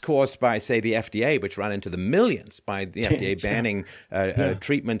deaths caused by, say, the FDA, which run into the millions by the FDA banning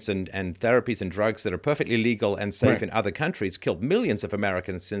treatments and therapies and drugs that are perfectly legal and safe in other countries, killed millions of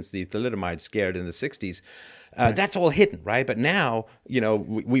Americans since the thalidomide scare in the 60s. That's all hidden, right? But now,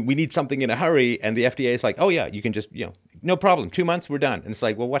 we need something in a hurry, and the FDA is like, oh, yeah, you can just, no problem. 2 months, we're done. And it's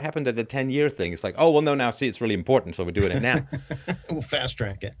like, well, what happened to the 10-year thing? It's like, oh, well, no, now, see, it's really important, so we're doing it now. We'll fast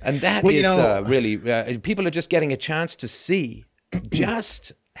track it. And that is really, people are just getting a chance to see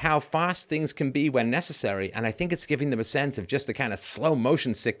just how fast things can be when necessary. And I think it's giving them a sense of just the kind of slow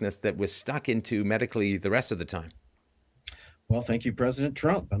motion sickness that we're stuck into medically the rest of the time. Well, thank you, President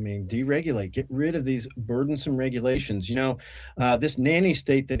Trump. I mean, deregulate, get rid of these burdensome regulations. This nanny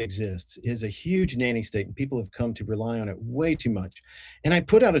state that exists is a huge nanny state, and people have come to rely on it way too much. And I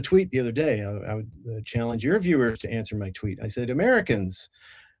put out a tweet the other day. I would challenge your viewers to answer my tweet. I said, Americans,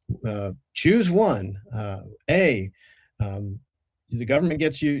 choose one. The government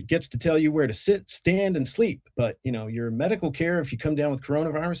gets to tell you where to sit, stand, and sleep. But, your medical care, if you come down with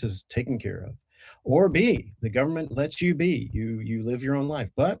coronavirus, is taken care of. Or B, the government lets you be. You live your own life.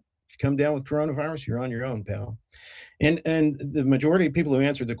 But if you come down with coronavirus, you're on your own, pal. And the majority of people who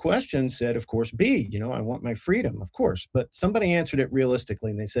answered the question said, of course, B, I want my freedom, of course. But somebody answered it realistically,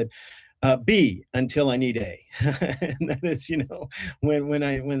 and they said, B, until I need A. And that is,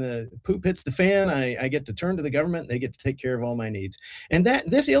 when the poop hits the fan, I get to turn to the government. They get to take care of all my needs. And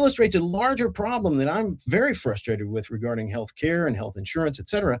this illustrates a larger problem that I'm very frustrated with regarding health care and health insurance, et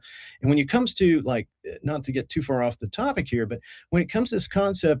cetera. And when it comes to, not to get too far off the topic here, but when it comes to this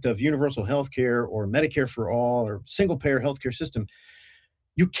concept of universal health care or Medicare for all or single payer healthcare system,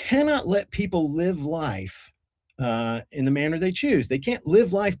 you cannot let people live life in the manner they choose. They can't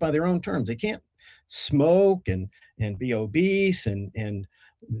live life by their own terms. They can't smoke and be obese and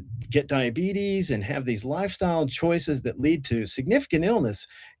get diabetes and have these lifestyle choices that lead to significant illness,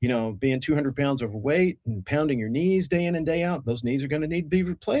 being 200 pounds overweight and pounding your knees day in and day out. Those knees are going to need to be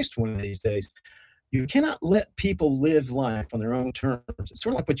replaced one of these days. You cannot let people live life on their own terms. It's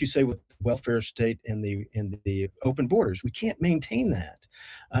sort of like what you say with the welfare state and the open borders. We can't maintain that.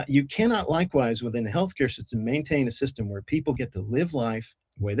 You cannot likewise within the healthcare system maintain a system where people get to live life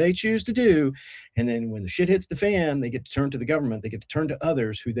the way they choose to do. And then when the shit hits the fan, they get to turn to the government. They get to turn to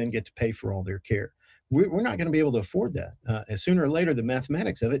others who then get to pay for all their care. We're not going to be able to afford that. Sooner or later, the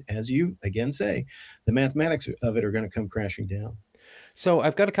mathematics of it, as you again say, the mathematics of it are going to come crashing down. So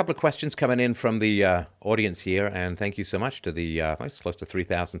I've got a couple of questions coming in from the audience here, and thank you so much to the it's close to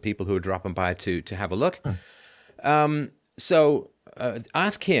 3,000 people who are dropping by to have a look. Ask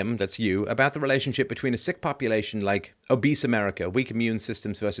him, that's you, about the relationship between a sick population like obese America, weak immune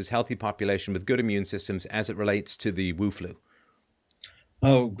systems, versus healthy population with good immune systems as it relates to the Wu flu.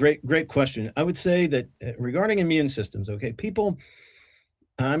 Oh, great question. I would say that regarding immune systems, okay,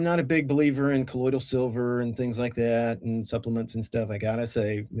 I'm not a big believer in colloidal silver and things like that and supplements and stuff, I gotta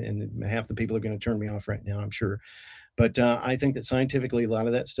say, and half the people are going to turn me off right now, I'm sure. But I think that scientifically, a lot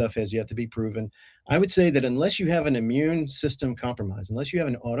of that stuff has yet to be proven. I would say that unless you have an immune system compromise, unless you have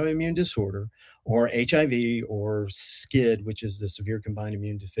an autoimmune disorder or HIV or SCID, which is the severe combined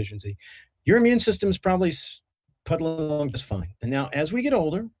immune deficiency, your immune system is probably puddling along just fine. And now as we get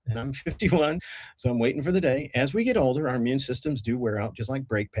older, and I'm 51, so I'm waiting for the day, as we get older, our immune systems do wear out just like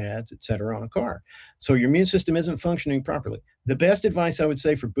brake pads, et cetera, on a car. So your immune system isn't functioning properly. The best advice I would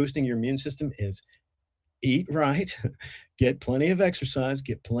say for boosting your immune system is eat right, get plenty of exercise,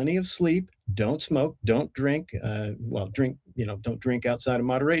 get plenty of sleep, don't smoke, don't drink, don't drink outside of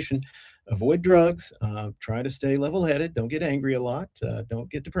moderation, avoid drugs, try to stay level-headed, don't get angry a lot, don't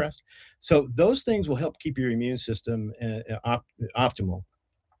get depressed. So those things will help keep your immune system optimal.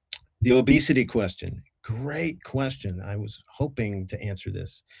 The obesity question, great question. I was hoping to answer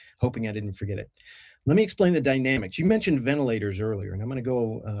this, hoping I didn't forget it. Let me explain the dynamics. You mentioned ventilators earlier, and I'm going to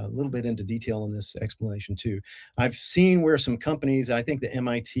go a little bit into detail in this explanation too. I've seen where some companies, I think the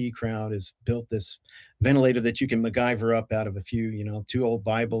MIT crowd has built this ventilator that you can MacGyver up out of a few, two old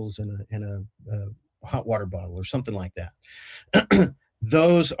Bibles and a hot water bottle or something like that.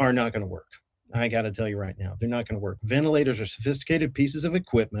 Those are not going to work. I got to tell you right now, they're not going to work. Ventilators are sophisticated pieces of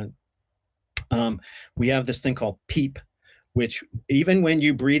equipment. We have this thing called PEEP, which even when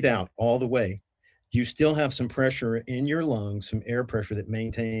you breathe out all the way, you still have some pressure in your lungs, some air pressure that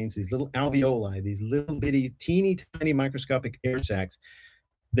maintains these little alveoli, these little bitty, teeny tiny microscopic air sacs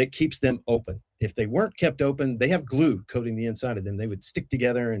that keeps them open. If they weren't kept open, they have glue coating the inside of them. They would stick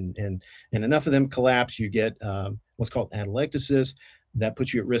together, and enough of them collapse. You get what's called atelectasis. That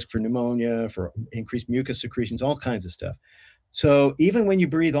puts you at risk for pneumonia, for increased mucus secretions, all kinds of stuff. So even when you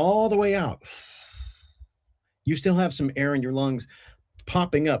breathe all the way out, you still have some air in your lungs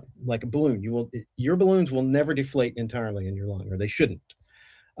popping up like a balloon. Your balloons will never deflate entirely in your lung, or they shouldn't.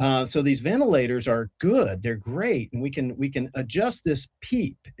 So these ventilators are good. They're great. And we can adjust this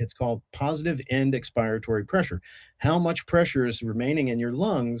PEEP. It's called positive end expiratory pressure. How much pressure is remaining in your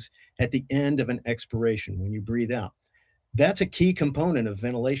lungs at the end of an expiration when you breathe out? That's a key component of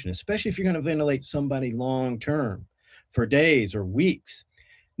ventilation, especially if you're going to ventilate somebody long term for days or weeks.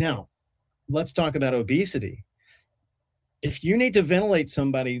 Now, let's talk about obesity. If you need to ventilate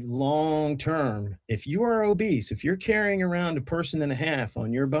somebody long term, if you are obese, if you're carrying around a person and a half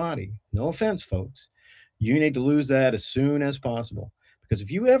on your body, no offense, folks, you need to lose that as soon as possible. Because if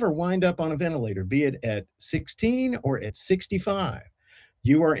you ever wind up on a ventilator, be it at 16 or at 65,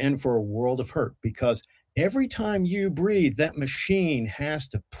 you are in for a world of hurt, because every time you breathe, that machine has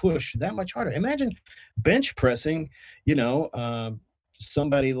to push that much harder. Imagine bench pressing,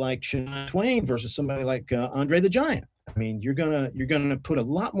 somebody like Shania Twain versus somebody like Andre the Giant. I mean, you're gonna put a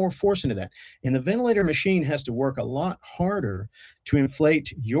lot more force into that, and the ventilator machine has to work a lot harder to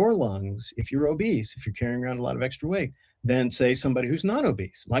inflate your lungs if you're obese, if you're carrying around a lot of extra weight, than say somebody who's not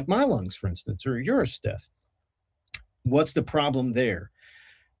obese, like my lungs, for instance, or yours, Steph. What's the problem there?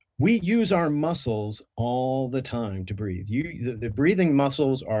 We use our muscles all the time to breathe. The breathing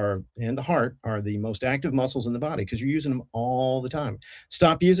muscles and the heart are the most active muscles in the body because you're using them all the time.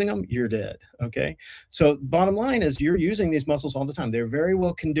 Stop using them, you're dead. Okay. So bottom line is you're using these muscles all the time. They're very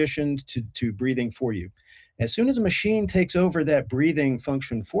well conditioned to breathing for you. As soon as a machine takes over that breathing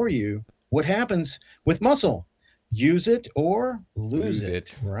function for you, what happens with muscle? Use it or lose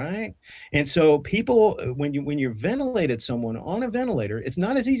it, right? And so people, when you're ventilated someone on a ventilator, it's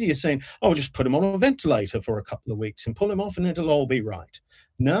not as easy as saying, oh, just put them on a ventilator for a couple of weeks and pull them off and it'll all be right.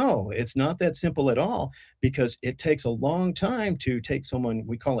 No, it's not that simple at all, because it takes a long time to take someone,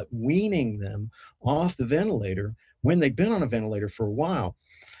 we call it weaning them off the ventilator when they've been on a ventilator for a while,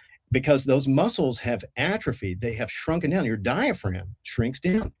 because those muscles have atrophied. They have shrunken down. Your diaphragm shrinks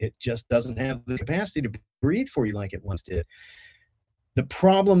down. It just doesn't have the capacity to breathe for you like it once did. The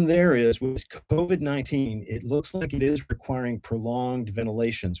problem there is with COVID-19, it looks like it is requiring prolonged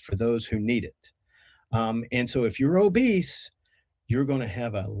ventilations for those who need it. And so if you're obese, you're going to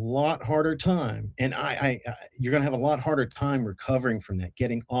have a lot harder time. And you're going to have a lot harder time recovering from that,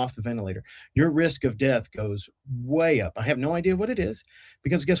 getting off the ventilator. Your risk of death goes way up. I have no idea what it is,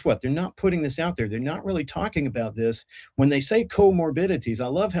 because guess what? They're not putting this out there. They're not really talking about this. When they say comorbidities, I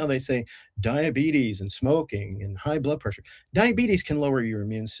love how they say diabetes and smoking and high blood pressure. Diabetes can lower your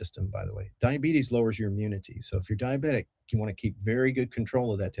immune system, by the way. Diabetes lowers your immunity. So if you're diabetic, you want to keep very good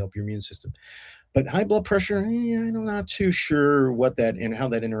control of that to help your immune system. But high blood pressure, I'm not too sure what that and how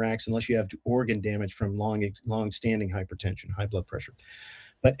that interacts, unless you have organ damage from long-standing hypertension, high blood pressure.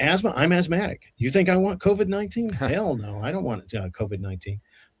 But asthma, I'm asthmatic. You think I want COVID-19? Hell no, I don't want COVID-19.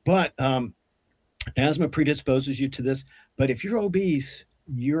 But asthma predisposes you to this. But if you're obese,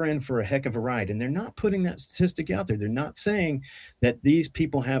 you're in for a heck of a ride. And they're not putting that statistic out there. They're not saying that these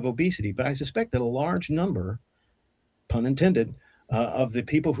people have obesity. But I suspect that a large number, pun intended, of the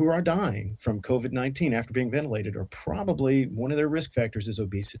people who are dying from COVID-19 after being ventilated are probably, one of their risk factors is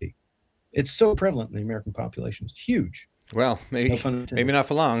obesity. It's so prevalent in the American population. It's huge. Well, maybe not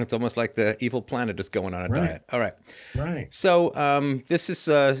for long. It's almost like the evil planet is going on a diet. All right. Right. So this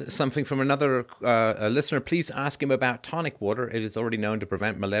is something from another listener. Please ask him about tonic water. It is already known to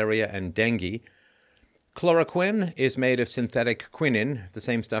prevent malaria and dengue. Chloroquine is made of synthetic quinine, the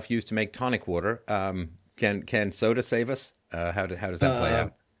same stuff used to make tonic water. Can soda save us? How does that play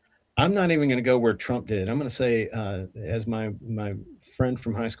out? I'm not even going to go where Trump did. I'm going to say, as my friend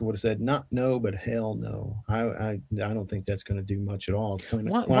from high school would have said, not no, but hell no. I don't think that's going to do much at all.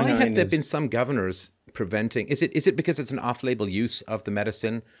 Why have there been some governors preventing? Is it because it's an off-label use of the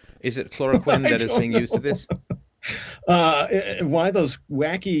medicine? Is it chloroquine that is being used to this? Why those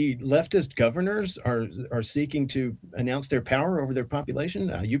wacky leftist governors are seeking to announce their power over their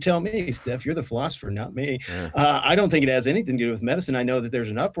population? You tell me, Steph. You're the philosopher, not me. Yeah. I don't think it has anything to do with medicine. I know that there's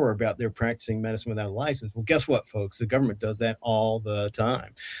an uproar about their practicing medicine without a license. Well, guess what, folks? The government does that all the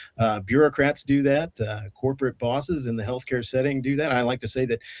time. Bureaucrats do that. Corporate bosses in the healthcare setting do that. I like to say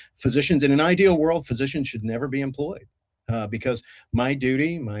that physicians, in an ideal world, physicians should never be employed. Because my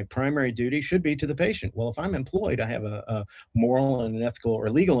primary duty should be to the patient. Well, if I'm employed, I have a moral and an ethical or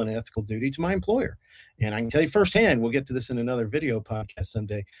legal and an ethical duty to my employer. And I can tell you firsthand, we'll get to this in another video podcast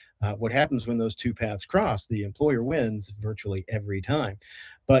someday, what happens when those two paths cross. The employer wins virtually every time.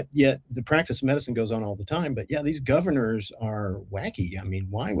 But yet the practice of medicine goes on all the time. But yeah, these governors are wacky. I mean,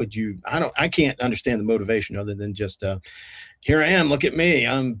 why would you? I can't understand the motivation other than just here I am, look at me,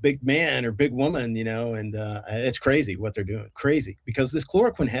 I'm big man or big woman, and it's crazy what they're doing. Crazy, because this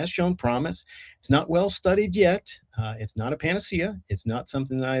chloroquine has shown promise. It's not well studied yet. It's not a panacea. It's not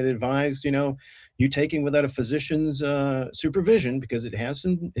something that I'd advise, you taking without a physician's supervision, because it has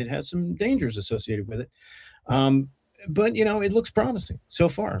some dangers associated with it. But it looks promising so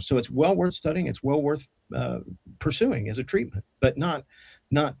far. So it's well worth studying. It's well worth pursuing as a treatment, but not.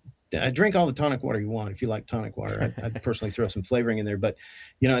 I drink all the tonic water you want if you like tonic water. I'd personally throw some flavoring in there, but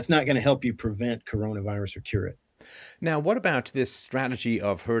it's not going to help you prevent coronavirus or cure it. Now, what about this strategy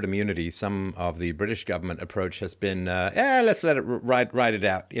of herd immunity? Some of the British government approach has been, let's let it ride it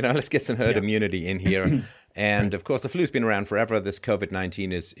out. Let's get some herd immunity in here. And of course, the flu's been around forever. This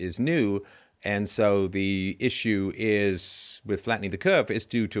COVID-19 is new. And so the issue is with flattening the curve is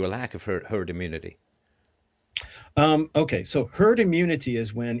due to a lack of herd immunity. Okay, so herd immunity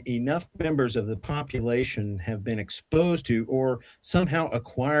is when enough members of the population have been exposed to or somehow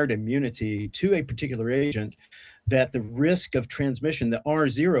acquired immunity to a particular agent that the risk of transmission, the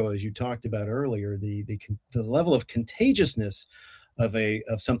R0, as you talked about earlier, the level of contagiousness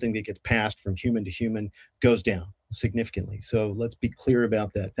of something that gets passed from human to human goes down significantly. So let's be clear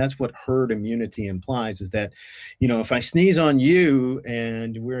about that. That's what herd immunity implies, is that, if I sneeze on you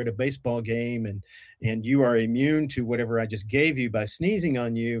and we're at a baseball game and you are immune to whatever I just gave you by sneezing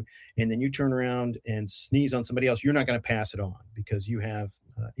on you, and then you turn around and sneeze on somebody else, you're not going to pass it on because you have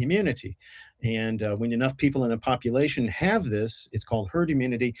immunity. And when enough people in a population have this, it's called herd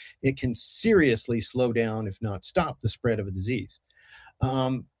immunity. It can seriously slow down, if not stop, the spread of a disease.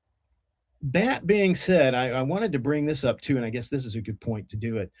 That being said, I wanted to bring this up too, and I guess this is a good point to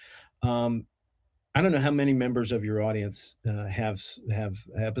do it. I don't know how many members of your audience have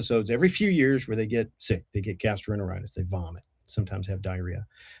episodes every few years where they get sick, they get gastroenteritis, they vomit, sometimes have diarrhea.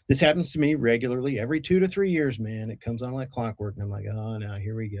 This happens to me regularly every 2 to 3 years, man. It comes on like clockwork, and I'm like, oh, no,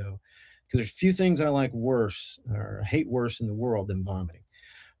 here we go. Because there's few things I like worse or hate worse in the world than vomiting.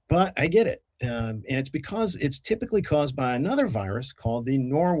 But I get it. And it's because it's typically caused by another virus called the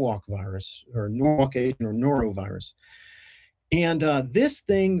Norwalk virus or Norwalk agent or norovirus. And this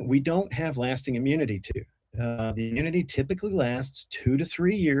thing we don't have lasting immunity to. The immunity typically lasts 2 to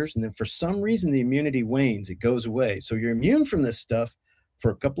 3 years. And then for some reason, the immunity wanes. It goes away. So you're immune from this stuff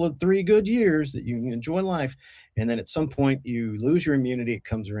for a couple of 3 good years that you can enjoy life. And then at some point, you lose your immunity. It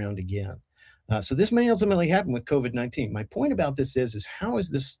comes around again. So this may ultimately happen with COVID-19. My point about this is how is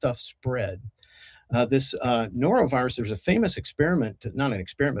this stuff spread? This norovirus, there's a famous experiment, not an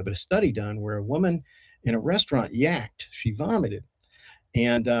experiment, but a study done where a woman in a restaurant yacked, she vomited.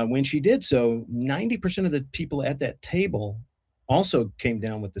 And when she did so, 90% of the people at that table also came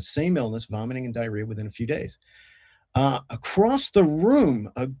down with the same illness, vomiting and diarrhea within a few days. Across the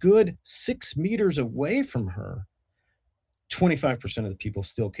room, a good 6 meters away from her, 25% of the people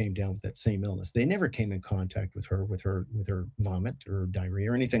still came down with that same illness. They never came in contact with her vomit or diarrhea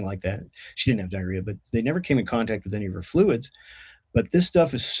or anything like that. She didn't have diarrhea, but they never came in contact with any of her fluids. But this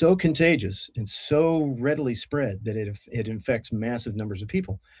stuff is so contagious and so readily spread that it infects massive numbers of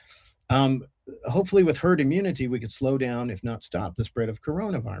people. Hopefully with herd immunity, we could slow down, if not stop, the spread of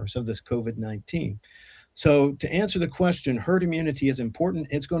coronavirus, of this COVID-19. So to answer the question, herd immunity is important.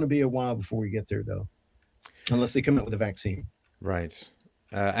 It's going to be a while before we get there, though. Unless they come out with a vaccine. Right.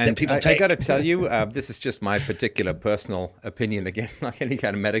 And I got to tell you, this is just my particular personal opinion, again, not any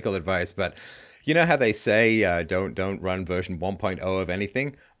kind of medical advice, but you know how they say don't run version 1.0 of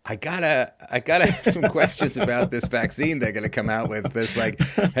anything? I gotta have some questions about this vaccine they're going to come out with. There's like,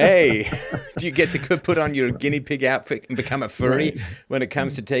 hey, do you get to put on your guinea pig outfit and become a furry when it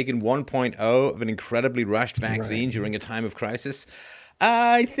comes to taking 1.0 of an incredibly rushed vaccine during a time of crisis?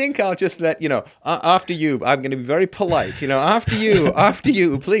 I think I'll just let after you. I'm going to be very polite. After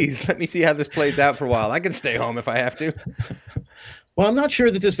you, please let me see how this plays out for a while. I can stay home if I have to. Well, I'm not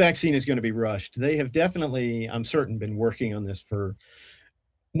sure that this vaccine is going to be rushed. They have definitely, I'm certain, been working on this for,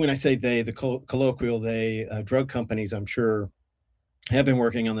 when I say they, the colloquial they, drug companies, I'm sure, have been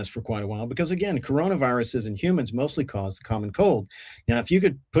working on this for quite a while because, again, coronaviruses in humans mostly cause the common cold. Now, if you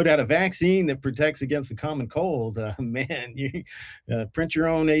could put out a vaccine that protects against the common cold, man, you print your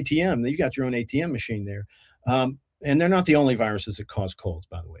own ATM. You got your own ATM machine there. And they're not the only viruses that cause colds,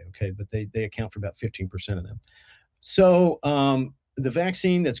 by the way, okay? But they account for about 15% of them. So the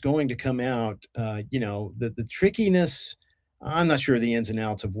vaccine that's going to come out, the trickiness, I'm not sure the ins and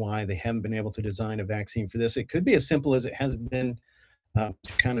outs of why they haven't been able to design a vaccine for this. It could be as simple as it hasn't been,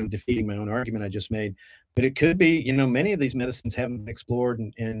 kind of defeating my own argument I just made. But it could be, many of these medicines haven't been explored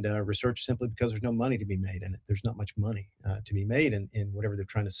and researched simply because there's no money to be made in it. There's not much money to be made in whatever they're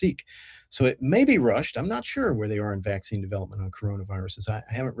trying to seek. So it may be rushed. I'm not sure where they are in vaccine development on coronaviruses. I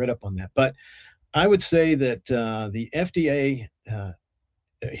haven't read up on that. But I would say that the FDA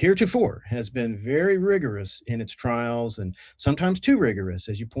heretofore has been very rigorous in its trials, and sometimes too rigorous,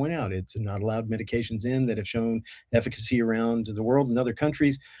 as you point out. It's not allowed medications in that have shown efficacy around the world in other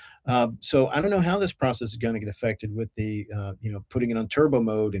countries. So I don't know how this process is going to get affected with the, putting it on turbo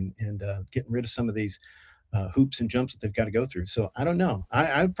mode and getting rid of some of these hoops and jumps that they've got to go through. So I don't know.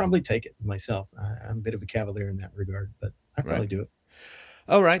 I'd probably take it myself. I'm a bit of a cavalier in that regard, but I'd probably do it.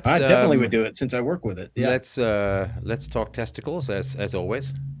 All right. I definitely would do it since I work with it. Yeah. Let's talk testicles as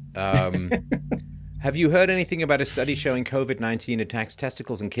always. Have you heard anything about a study showing COVID-19 attacks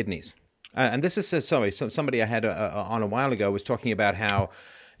testicles and kidneys? And this is somebody I had on a while ago was talking about how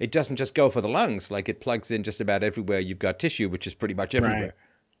it doesn't just go for the lungs, like it plugs in just about everywhere you've got tissue, which is pretty much everywhere.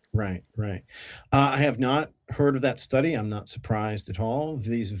 Right. I have not heard of that study. I'm not surprised at all.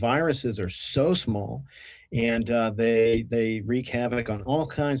 These viruses are so small, and they wreak havoc on all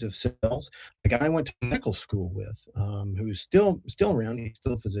kinds of cells. A guy I went to medical school with, who's still around, he's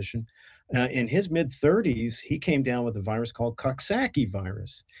still a physician. In his mid-30s, he came down with a virus called Coxsackie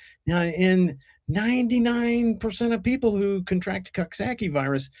virus. Now, in 99% of people who contract Coxsackie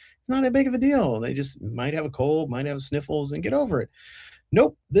virus, it's not that big of a deal. They just might have a cold, might have sniffles, and get over it.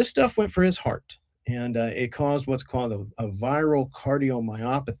 Nope, this stuff went for his heart, and it caused what's called a viral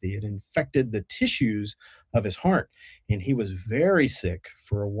cardiomyopathy. It infected the tissues of his heart, and he was very sick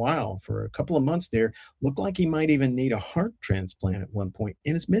for a while, for a couple of months there. Looked like he might even need a heart transplant at one point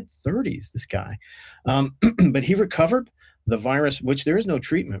in his mid-30s, this guy. But he recovered. The virus, which there is no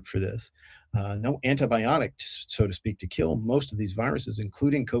treatment for this, no antibiotic, so to speak, to kill most of these viruses,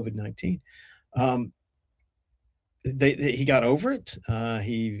 including COVID-19. He got over it.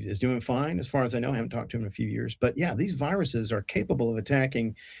 He is doing fine, as far as I know. I haven't talked to him in a few years. But yeah, these viruses are capable of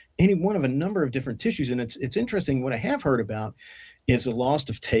attacking any one of a number of different tissues. And it's interesting. What I have heard about is a loss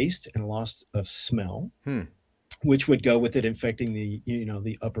of taste and a loss of smell, which would go with it infecting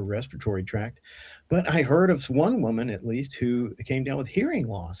the upper respiratory tract. But I heard of one woman, at least, who came down with hearing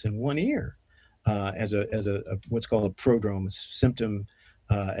loss in one ear as a what's called a prodrome, a symptom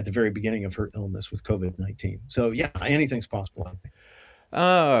at the very beginning of her illness with COVID-19. So yeah, anything's possible, I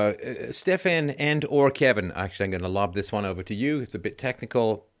think. Stefan and or Kevin, actually, I'm going to lob this one over to you. It's a bit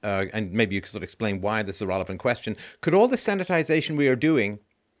technical, and maybe you could sort of explain why this is a relevant question. Could all the sanitization we are doing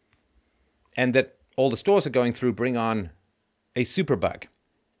and that all the stores are going through bring on a superbug?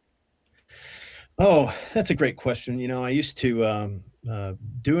 Oh, that's a great question. I used to,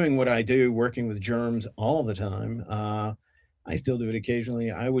 doing what I do, working with germs all the time, I still do it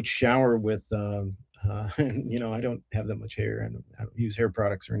occasionally. I would shower with, I don't have that much hair and I don't use hair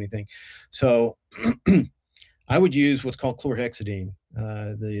products or anything. So I would use what's called chlorhexidine.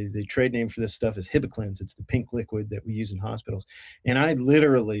 The trade name for this stuff is Hibiclens. It's the pink liquid that we use in hospitals. And I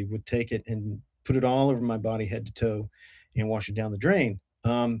literally would take it and put it all over my body, head to toe, and wash it down the drain.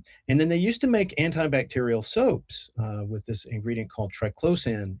 And then they used to make antibacterial soaps with this ingredient called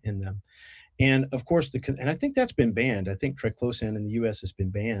triclosan in them. And of course, and I think that's been banned. I think triclosan in the U.S. has been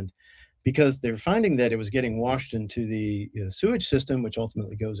banned because they're finding that it was getting washed into the sewage system, which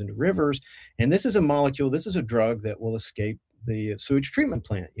ultimately goes into rivers. And this is a molecule, this is a drug that will escape the sewage treatment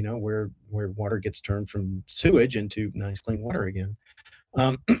plant, where water gets turned from sewage into nice clean water again.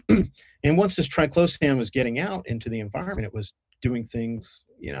 And once this triclosan was getting out into the environment, it was doing things,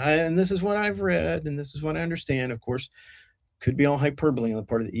 and this is what I've read, and this is what I understand, of course, could be all hyperbole on the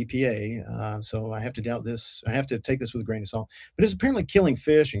part of the EPA. So I have to doubt this. I have to take this with a grain of salt. But it's apparently killing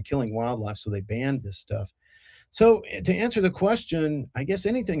fish and killing wildlife, so they banned this stuff. So to answer the question, I guess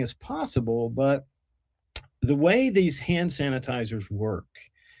anything is possible, but the way these hand sanitizers work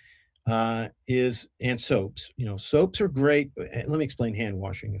and soaps, soaps are great. Let me explain hand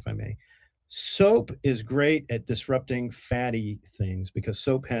washing, if I may. Soap is great at disrupting fatty things because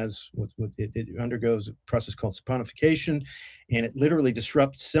soap has it undergoes a process called saponification, and it literally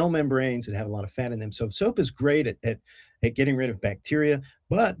disrupts cell membranes that have a lot of fat in them. So soap is great at getting rid of bacteria,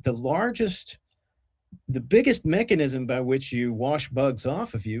 but the biggest mechanism by which you wash bugs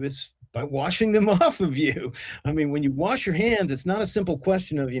off of you is by washing them off of you. I mean, when you wash your hands, it's not a simple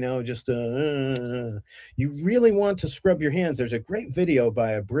question of, just you really want to scrub your hands. There's a great video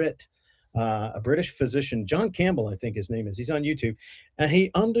by a British physician, John Campbell, I think his name is. He's on YouTube, and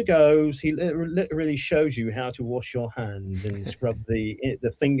he literally shows you how to wash your hands and scrub the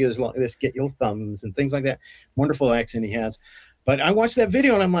fingers like this, get your thumbs and things like that. Wonderful accent he has. But I watched that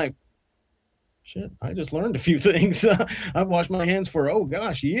video and I'm like, shit, I just learned a few things. I've washed my hands for,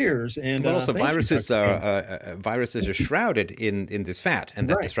 years. And well, also viruses are shrouded in this fat, and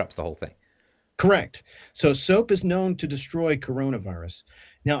that disrupts the whole thing. Correct. So soap is known to destroy coronavirus.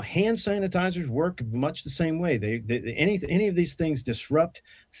 Now, hand sanitizers work much the same way. Any of these things disrupt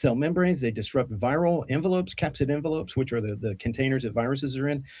cell membranes. They disrupt viral envelopes, capsid envelopes, which are the containers that viruses are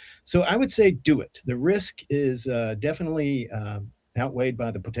in. So I would say do it. The risk is definitely outweighed by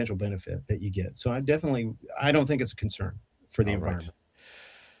the potential benefit that you get. So I don't think it's a concern for the environment.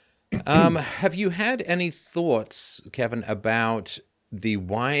 Right. Have you had any thoughts, Kevin, about the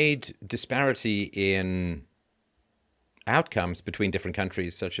wide disparity in outcomes between different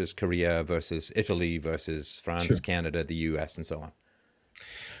countries, such as Korea versus Italy versus France, sure, Canada, the US, and so on?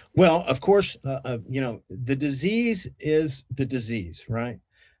 Well, of course, the disease is the disease, right?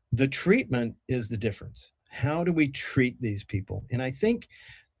 The treatment is the difference. How do we treat these people? And I think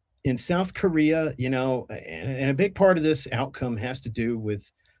in South Korea, and a big part of this outcome has to do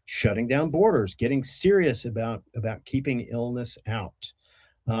with shutting down borders, getting serious about keeping illness out.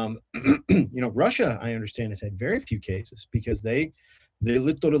 Russia, I understand, has had very few cases because they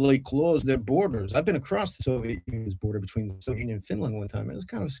literally closed their borders. I've been across the Soviet Union's border between the Soviet Union and Finland one time. It was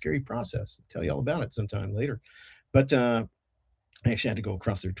kind of a scary process. I'll tell you all about it sometime later. But I actually had to go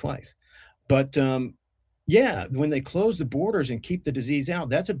across there twice. But when they close the borders and keep the disease out,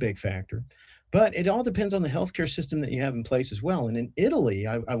 that's a big factor. But it all depends on the healthcare system that you have in place as well. And in Italy,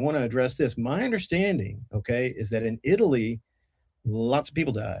 I want to address this. My understanding, is that in Italy, lots of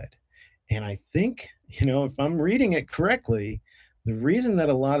people died. And I think, if I'm reading it correctly, the reason that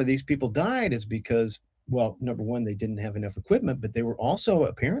a lot of these people died is because, well, number one, they didn't have enough equipment, but they were also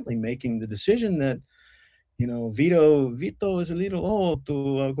apparently making the decision that, Vito is a little old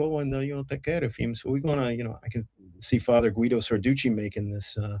to go and, take care of him. So we're going to, I can see Father Guido Sarducci making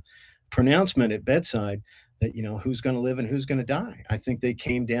this pronouncement at bedside that, who's going to live and who's going to die. I think they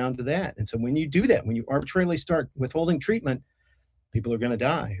came down to that. And so when you do that, when you arbitrarily start withholding treatment, people are going to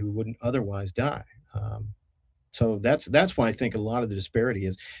die who wouldn't otherwise die. So that's why I think a lot of the disparity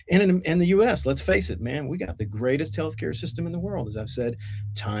is. And in the U.S., let's face it, man, we got the greatest healthcare system in the world. As I've said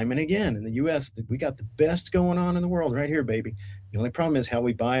time and again, in the U.S., we got the best going on in the world right here, baby. The only problem is how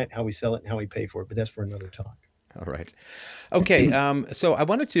we buy it, how we sell it, and how we pay for it. But that's for another talk. All right. Okay. So I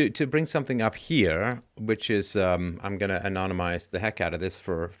wanted to bring something up here, which is I'm going to anonymize the heck out of this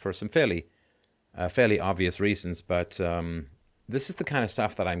for some fairly obvious reasons, but this is the kind of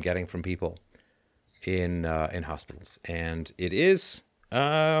stuff that I'm getting from people in hospitals, and it is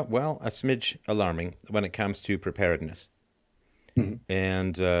a smidge alarming when it comes to preparedness. Mm-hmm.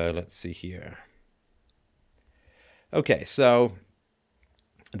 And let's see here. Okay, so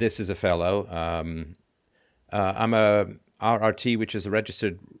this is a fellow. I'm a RRT, which is a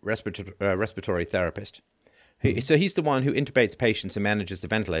registered respiratory therapist. So he's the one who intubates patients and manages the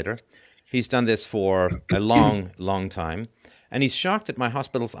ventilator. He's done this for a long, long time. And he's shocked at my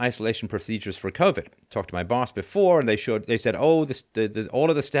hospital's isolation procedures for COVID. Talked to my boss before, and they said, all of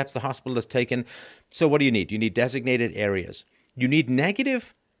the steps the hospital has taken. So what do you need? You need designated areas. You need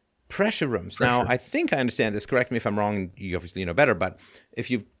negative pressure rooms. Now, I think I understand this. Correct me if I'm wrong. You obviously know better. But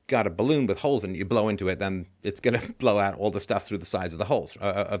if you've got a balloon with holes in it, you blow into it, then it's going to blow out all the stuff through the sides of the holes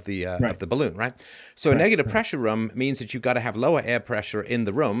of the balloon, right? So a negative pressure room means that you've got to have lower air pressure in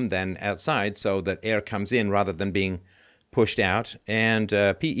the room than outside, so that air comes in rather than being pushed out, and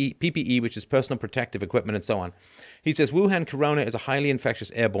PPE, which is personal protective equipment, and so on. He says Wuhan corona is a highly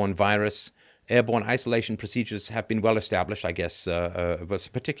infectious airborne virus. Airborne isolation procedures have been well established, I guess,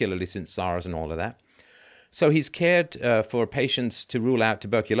 particularly since SARS and all of that. So he's cared for patients to rule out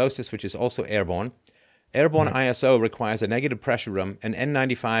tuberculosis, which is also airborne. Airborne ISO requires a negative pressure room, an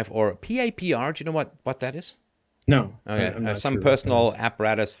N95 or PAPR. Do you know what that is? No. Okay. Some personal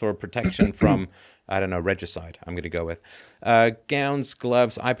apparatus for protection from I don't know, regicide, I'm going to go with. Gowns,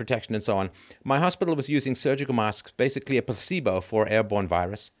 gloves, eye protection, and so on. My hospital was using surgical masks, basically a placebo for airborne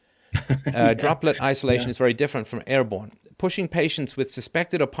virus. Droplet isolation is very different from airborne. Pushing patients with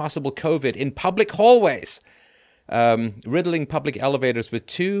suspected or possible COVID in public hallways. Riddling public elevators with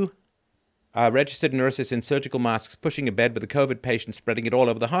two registered nurses in surgical masks pushing a bed with a COVID patient, spreading it all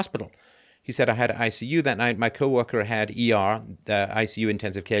over the hospital. He said, I had ICU that night. My coworker had ER, the ICU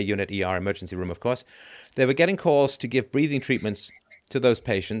intensive care unit, ER, emergency room, of course. They were getting calls to give breathing treatments to those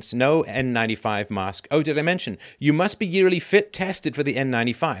patients. No N95 mask. Oh, did I mention? You must be yearly fit tested for the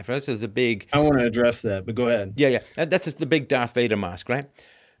N95. This is a big... I want to address that, but go ahead. Yeah. That's just the big Darth Vader mask, right?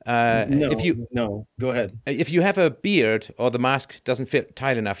 No, go ahead. If you have a beard or the mask doesn't fit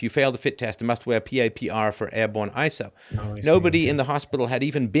tight enough, you fail the fit test and must wear PAPR for airborne ISO. Oh, Nobody in the hospital had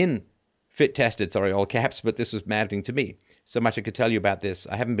even been fit tested, sorry, all caps, but this was maddening to me. So much I could tell you about this.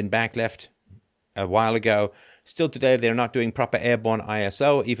 I haven't been back left a while ago. Still today, they're not doing proper airborne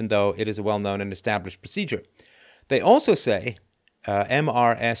ISO, even though it is a well-known and established procedure. They also say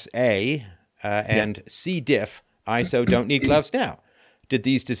MRSA and C. diff ISO don't need gloves now. Did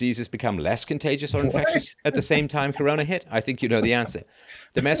these diseases become less contagious or infectious at the same time Corona hit? I think you know the answer.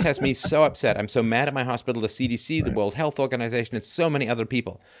 The mess has me so upset. I'm so mad at my hospital, the CDC, the World Health Organization, and so many other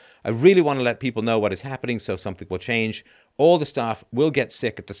people. I really want to let people know what is happening so something will change. All the staff will get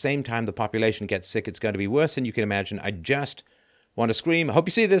sick at the same time the population gets sick. It's going to be worse than you can imagine. I just want to scream. I hope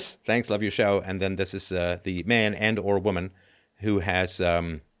you see this. Thanks, love your show. And then this is the man and or woman who has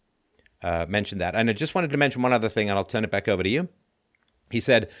mentioned that. And I just wanted to mention one other thing, and I'll turn it back over to you. He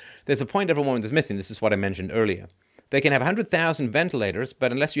said, there's a point everyone is missing. This is what I mentioned earlier. They can have 100,000 ventilators,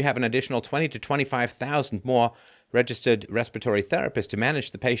 but unless you have an additional 20 to 25,000 more registered respiratory therapists to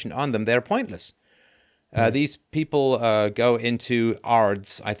manage the patient on them, they're pointless. These people go into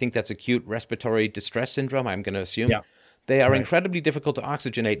ARDS. I think that's acute respiratory distress syndrome, I'm going to assume. Yeah. They are incredibly difficult to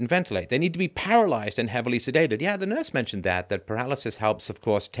oxygenate and ventilate. They need to be paralyzed and heavily sedated. Yeah, the nurse mentioned that paralysis helps, of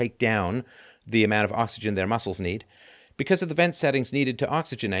course, take down the amount of oxygen their muscles need. Because of the vent settings needed to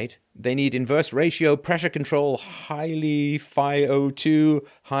oxygenate, they need inverse ratio pressure control, highly FiO2,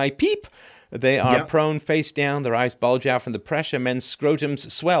 high PEEP. They are prone face down, their eyes bulge out from the pressure, men's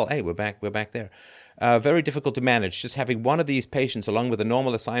scrotums swell. Hey, we're back there. Very difficult to manage. Just having one of these patients along with a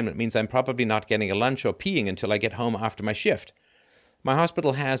normal assignment means I'm probably not getting a lunch or peeing until I get home after my shift. My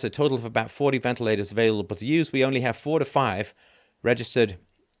hospital has a total of about 40 ventilators available to use. We only have 4 to 5 registered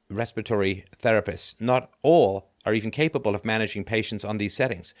respiratory therapists. Not all are even capable of managing patients on these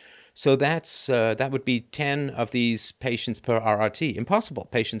settings. So that would be 10 of these patients per RRT. Impossible.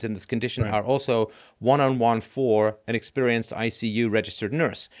 Patients in this condition are also one-on-one for an experienced ICU registered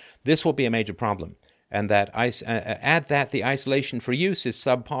nurse. This will be a major problem. And that add that the isolation for use is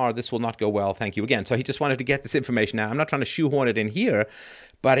subpar. This will not go well. Thank you again. So he just wanted to get this information out. I'm not trying to shoehorn it in here,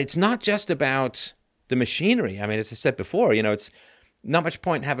 but it's not just about the machinery. I mean, as I said before, it's not much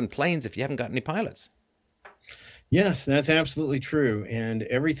point having planes if you haven't got any pilots. Yes, that's absolutely true. And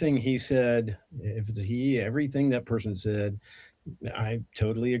everything he said, if it's a he, everything that person said, I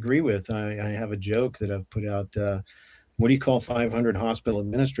totally agree with. I have a joke that I've put out. What do you call 500 hospital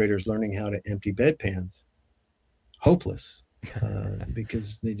administrators learning how to empty bedpans? Hopeless,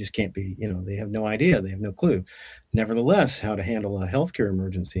 because they just can't be, they have no idea. They have no clue. Nevertheless, how to handle a healthcare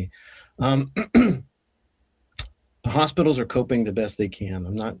emergency. The hospitals are coping the best they can.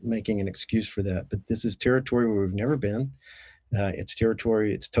 I'm not making an excuse for that, but this is territory where we've never been. It's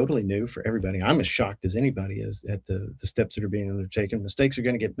territory. It's totally new for everybody. I'm as shocked as anybody is at the steps that are being undertaken. Mistakes are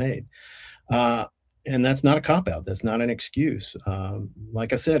going to get made. And that's not a cop-out. That's not an excuse.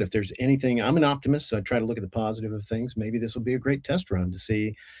 Like I said, if there's anything, I'm an optimist, so I try to look at the positive of things. Maybe this will be a great test run to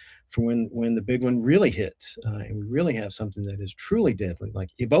see for when the big one really hits, and we really have something that is truly deadly, like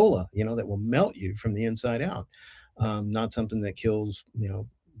Ebola, that will melt you from the inside out. Not something that kills,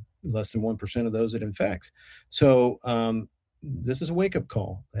 less than 1% of those it infects. So this is a wake-up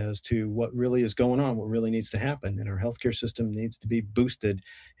call as to what really is going on, what really needs to happen. And our healthcare system needs to be boosted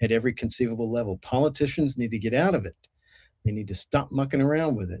at every conceivable level. Politicians need to get out of it. They need to stop mucking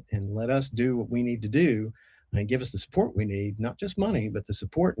around with it and let us do what we need to do and give us the support we need, not just money, but the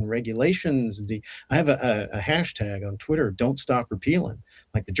support and regulations. I have a hashtag on Twitter, don't stop repealing,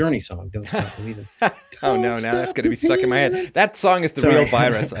 like the Journey song, don't stop believing. Oh, no, now that's going to be stuck in my head. That song is the real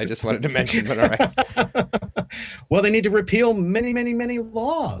virus. I just wanted to mention, but all right. Well, they need to repeal many, many, many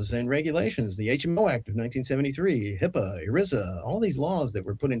laws and regulations. The HMO Act of 1973, HIPAA, ERISA, all these laws that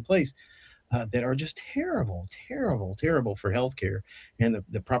were put in place that are just terrible, terrible, terrible for healthcare and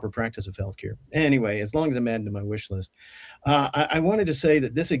the proper practice of healthcare. Anyway, as long as I'm adding to my wish list, I wanted to say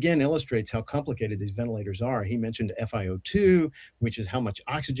that this again illustrates how complicated these ventilators are. He mentioned FiO2, which is how much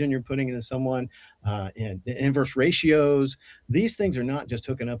oxygen you're putting into someone, and the inverse ratios. These things are not just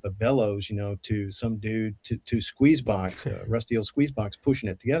hooking up a bellows, to some dude to squeeze box, rusty old squeeze box, pushing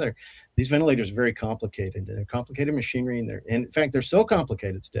it together. These ventilators are very complicated. They're complicated machinery, and in fact, they're so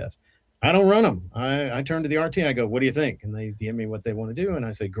complicated, Steph. I don't run them. I turn to the RT. I go, what do you think? And they give me what they want to do. And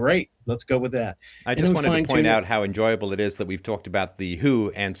I say, great, let's go with that. I just wanted to point out how enjoyable it is that we've talked about the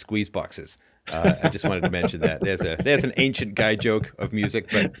Who and squeeze boxes. I just wanted to mention that. There's an ancient guy joke of music,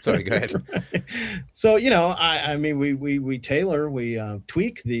 but sorry, go ahead. Right. So, I mean, we tailor, we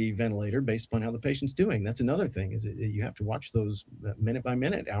tweak the ventilator based upon how the patient's doing. That's another thing, is you have to watch those minute by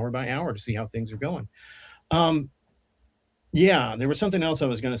minute, hour by hour to see how things are going. Yeah, there was something else I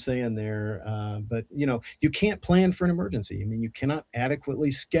was going to say in there, but you can't plan for an emergency. I mean, you cannot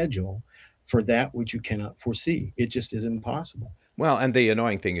adequately schedule for that which you cannot foresee. It just is impossible. Well, and the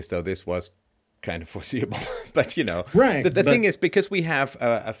annoying thing is, though, this was kind of foreseeable, but right. The thing is, because we have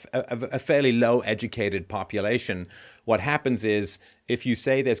a fairly low educated population, what happens is if you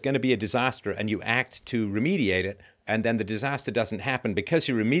say there's going to be a disaster and you act to remediate it, and then the disaster doesn't happen because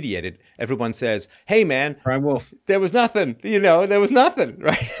you remediated, everyone says, hey, man, cry wolf. There was nothing, there was nothing,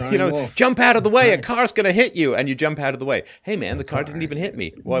 right? Wolf. Jump out of the way, right. A car's going to hit you, and you jump out of the way. Hey, man, the car didn't even hit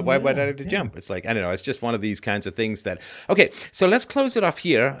me. Why did I have to jump? It's like, I don't know, it's just one of these kinds of things that, okay, so let's close it off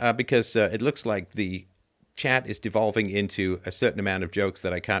here because it looks like the chat is devolving into a certain amount of jokes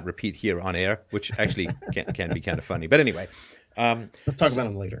that I can't repeat here on air, which actually can be kind of funny. But anyway. Let's talk about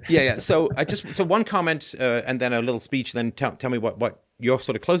them later. Yeah. So one comment and then a little speech. Then tell me what your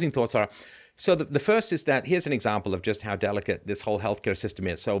sort of closing thoughts are. So the first is that here's an example of just how delicate this whole healthcare system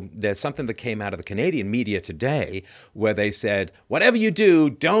is. So there's something that came out of the Canadian media today where they said, whatever you do,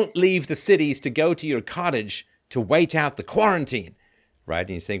 don't leave the cities to go to your cottage to wait out the quarantine. Right,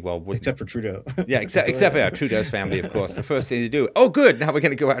 and you think, well, except for Trudeau, yeah, except for Trudeau's family, of course. The first thing to do, oh, good, now we're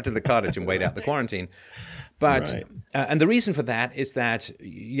going to go out to the cottage and wait out the quarantine. But right. And the reason for that is that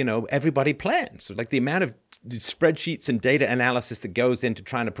everybody plans. So, like the amount of spreadsheets and data analysis that goes into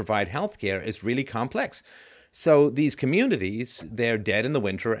trying to provide healthcare is really complex. So these communities, they're dead in the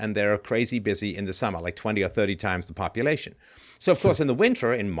winter and they're crazy busy in the summer, like 20 or 30 times the population. So, of course, in the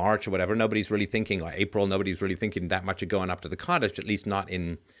winter, in March or whatever, nobody's really thinking, or April, nobody's really thinking that much of going up to the cottage, at least not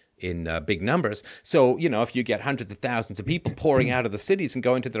in big numbers. So, if you get hundreds of thousands of people pouring out of the cities and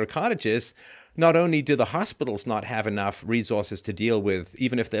going to their cottages, not only do the hospitals not have enough resources to deal with,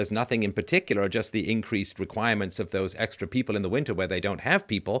 even if there's nothing in particular, just the increased requirements of those extra people in the winter where they don't have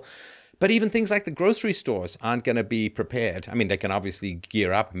people, but even things like the grocery stores aren't going to be prepared. I mean, they can obviously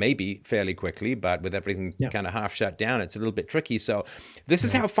gear up maybe fairly quickly, but with everything kind of half shut down, it's a little bit tricky. So this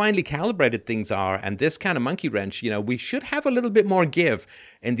is how finely calibrated things are. And this kind of monkey wrench, we should have a little bit more give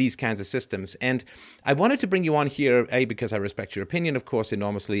in these kinds of systems. And I wanted to bring you on here, A, because I respect your opinion, of course,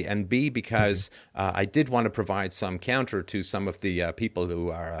 enormously, and B, because I did want to provide some counter to some of the people who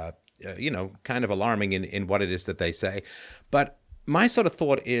are, kind of alarming in what it is that they say. But my sort of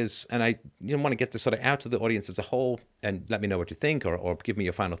thought is, and I want to get this sort of out to the audience as a whole, and let me know what you think, or give me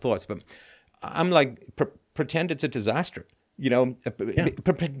your final thoughts. But I'm like, pretend it's a disaster.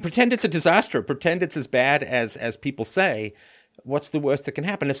 Pretend it's a disaster. Pretend it's as bad as people say. What's the worst that can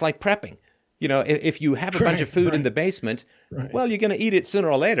happen? It's like prepping. If you have a bunch of food in the basement, well, you're going to eat it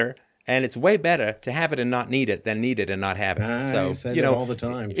sooner or later. And it's way better to have it and not need it than need it and not have it. I say that all the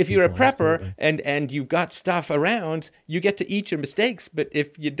time. If you're a prepper and you've got stuff around, you get to eat your mistakes. But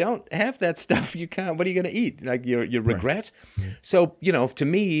if you don't have that stuff, you can't. What are you going to eat? Like your regret? Right. So, to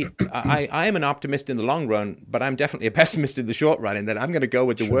me, I am an optimist in the long run, but I'm definitely a pessimist in the short run, in that I'm going to go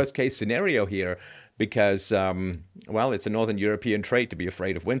with the worst case scenario here because, it's a Northern European trait to be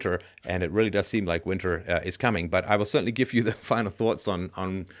afraid of winter, and it really does seem like winter is coming. But I will certainly give you the final thoughts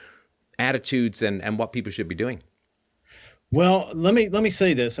on attitudes and what people should be doing. Well, let me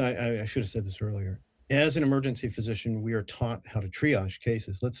say this. I should have said this earlier. As an emergency physician, we are taught how to triage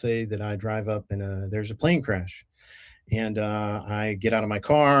cases. Let's say that I drive up and there's a plane crash, and I get out of my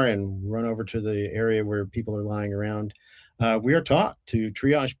car and run over to the area where people are lying around. We are taught to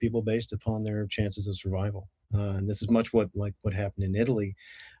triage people based upon their chances of survival. And this is much what happened in Italy.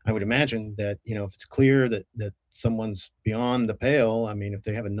 I would imagine that, if it's clear that someone's beyond the pale, I mean, if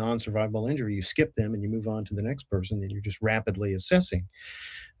they have a non-survivable injury, you skip them and you move on to the next person, and you're just rapidly assessing.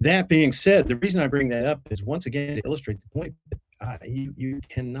 That being said, the reason I bring that up is, once again, to illustrate the point that you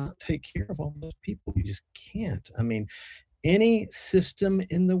cannot take care of all those people. You just can't. I mean, Any system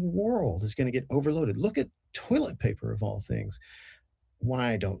in the world is going to get overloaded. Look at toilet paper, of all things.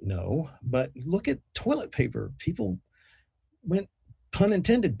 Why, I don't know, but look at toilet paper. People went, pun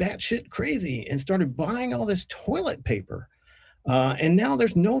intended, batshit crazy and started buying all this toilet paper. And now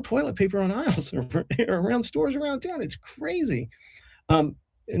there's no toilet paper on aisles around stores around town. It's crazy. And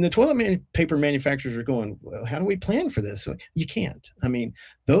the paper manufacturers are going, well, how do we plan for this? You can't. I mean,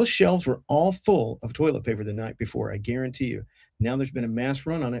 those shelves were all full of toilet paper the night before, I guarantee you. Now there's been a mass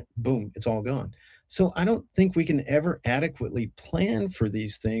run on it. Boom, it's all gone. So I don't think we can ever adequately plan for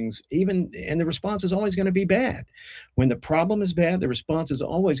these things, and the response is always going to be bad. When the problem is bad, the response is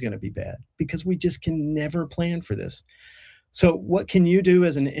always going to be bad because we just can never plan for this. So what can you do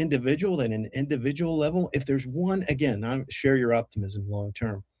as an individual at an individual level? If there's one, again, I share your optimism long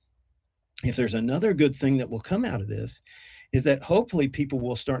term. If there's another good thing that will come out of this, is that hopefully people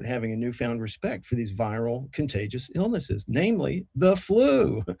will start having a newfound respect for these viral contagious illnesses, namely the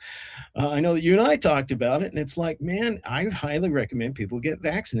flu. I know that you and I talked about it, and it's like, man, I highly recommend people get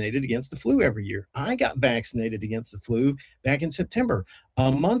vaccinated against the flu every year. I got vaccinated against the flu back in September. A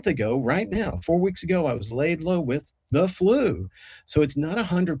month ago, right now, 4 weeks ago, I was laid low with the flu. So it's not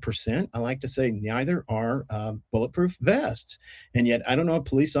 100%. I like to say neither are bulletproof vests. And yet I don't know a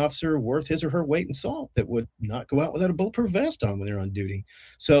police officer worth his or her weight in salt that would not go out without a bulletproof vest on when they're on duty.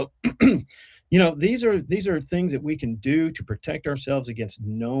 So, these are things that we can do to protect ourselves against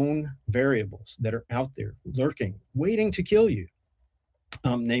known variables that are out there lurking, waiting to kill you,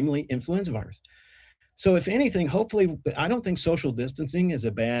 namely influenza virus. So if anything, hopefully, I don't think social distancing is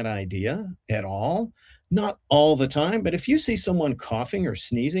a bad idea at all. Not all the time, but if you see someone coughing or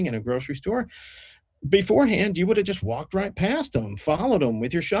sneezing in a grocery store, beforehand, you would have just walked right past them, followed them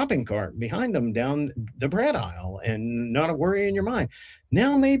with your shopping cart behind them down the bread aisle and not a worry in your mind.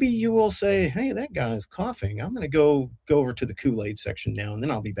 Now, maybe you will say, hey, that guy's coughing. I'm going to go over to the Kool-Aid section now, and then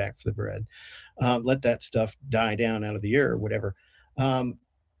I'll be back for the bread. Let that stuff die down out of the air or whatever.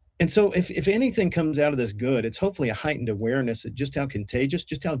 And so if anything comes out of this good, it's hopefully a heightened awareness of just how contagious,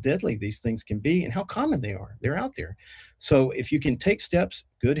 just how deadly these things can be and how common they are. They're out there. So if you can take steps,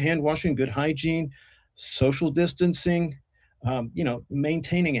 good hand washing, good hygiene, social distancing,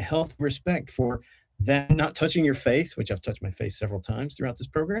 maintaining a healthy respect for that, not touching your face, which I've touched my face several times throughout this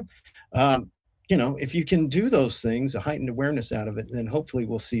program. If you can do those things, a heightened awareness out of it, then hopefully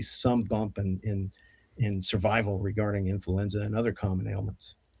we'll see some bump in survival regarding influenza and other common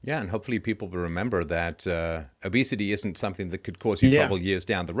ailments. Yeah, and hopefully people will remember that obesity isn't something that could cause you trouble years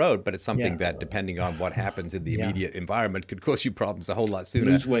down the road, but it's something that, depending on what happens in the immediate environment, could cause you problems a whole lot sooner.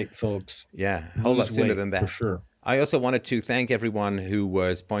 Lose weight, folks. Yeah, a whole lot sooner than that. For sure. I also wanted to thank everyone who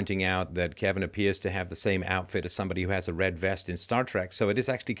was pointing out that Kevin appears to have the same outfit as somebody who has a red vest in Star Trek. So it is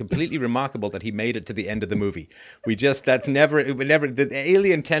actually completely remarkable that he made it to the end of the movie. The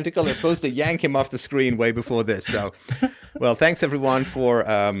alien tentacle is supposed to yank him off the screen way before this. So, well, thanks everyone for,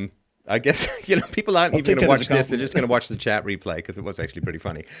 I guess, people aren't even going to watch this. They're just going to watch the chat replay because it was actually pretty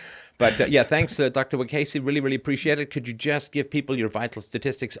funny. But thanks, Dr. Wacasey. Really, really appreciate it. Could you just give people your vital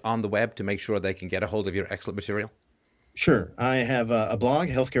statistics on the web to make sure they can get a hold of your excellent material? Sure. I have a blog,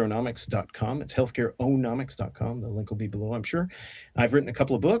 healthcareonomics.com. It's healthcareonomics.com. The link will be below, I'm sure. I've written a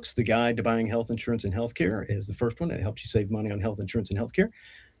couple of books. The Guide to Buying Health Insurance and Healthcare is the first one. It helps you save money on health insurance and healthcare.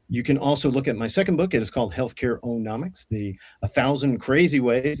 You can also look at my second book. It is called Healthcareonomics, the 1,000 Crazy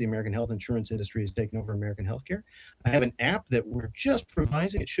Ways the American Health Insurance Industry has taken over American healthcare. I have an app that we're just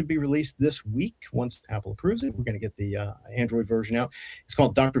revising. It should be released this week once Apple approves it. We're going to get the Android version out. It's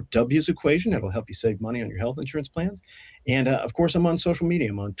called Dr. W's Equation. It'll help you save money on your health insurance plans. And of course, I'm on social media.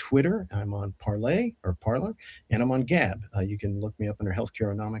 I'm on Twitter. I'm on Parler, and I'm on Gab. You can look me up under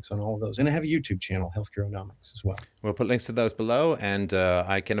Healthcareonomics on all of those. And I have a YouTube channel, Healthcareonomics, as well. We'll put links to those below. And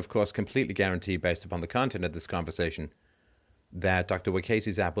I can, of course, completely guarantee, based upon the content of this conversation, that Dr.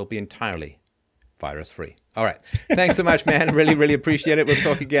 Wacasey's app will be entirely virus-free. All right. Thanks so much, man. Really, really appreciate it. We'll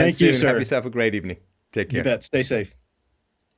talk again soon. You, sir. Have yourself a great evening. Take care. You bet. Stay safe.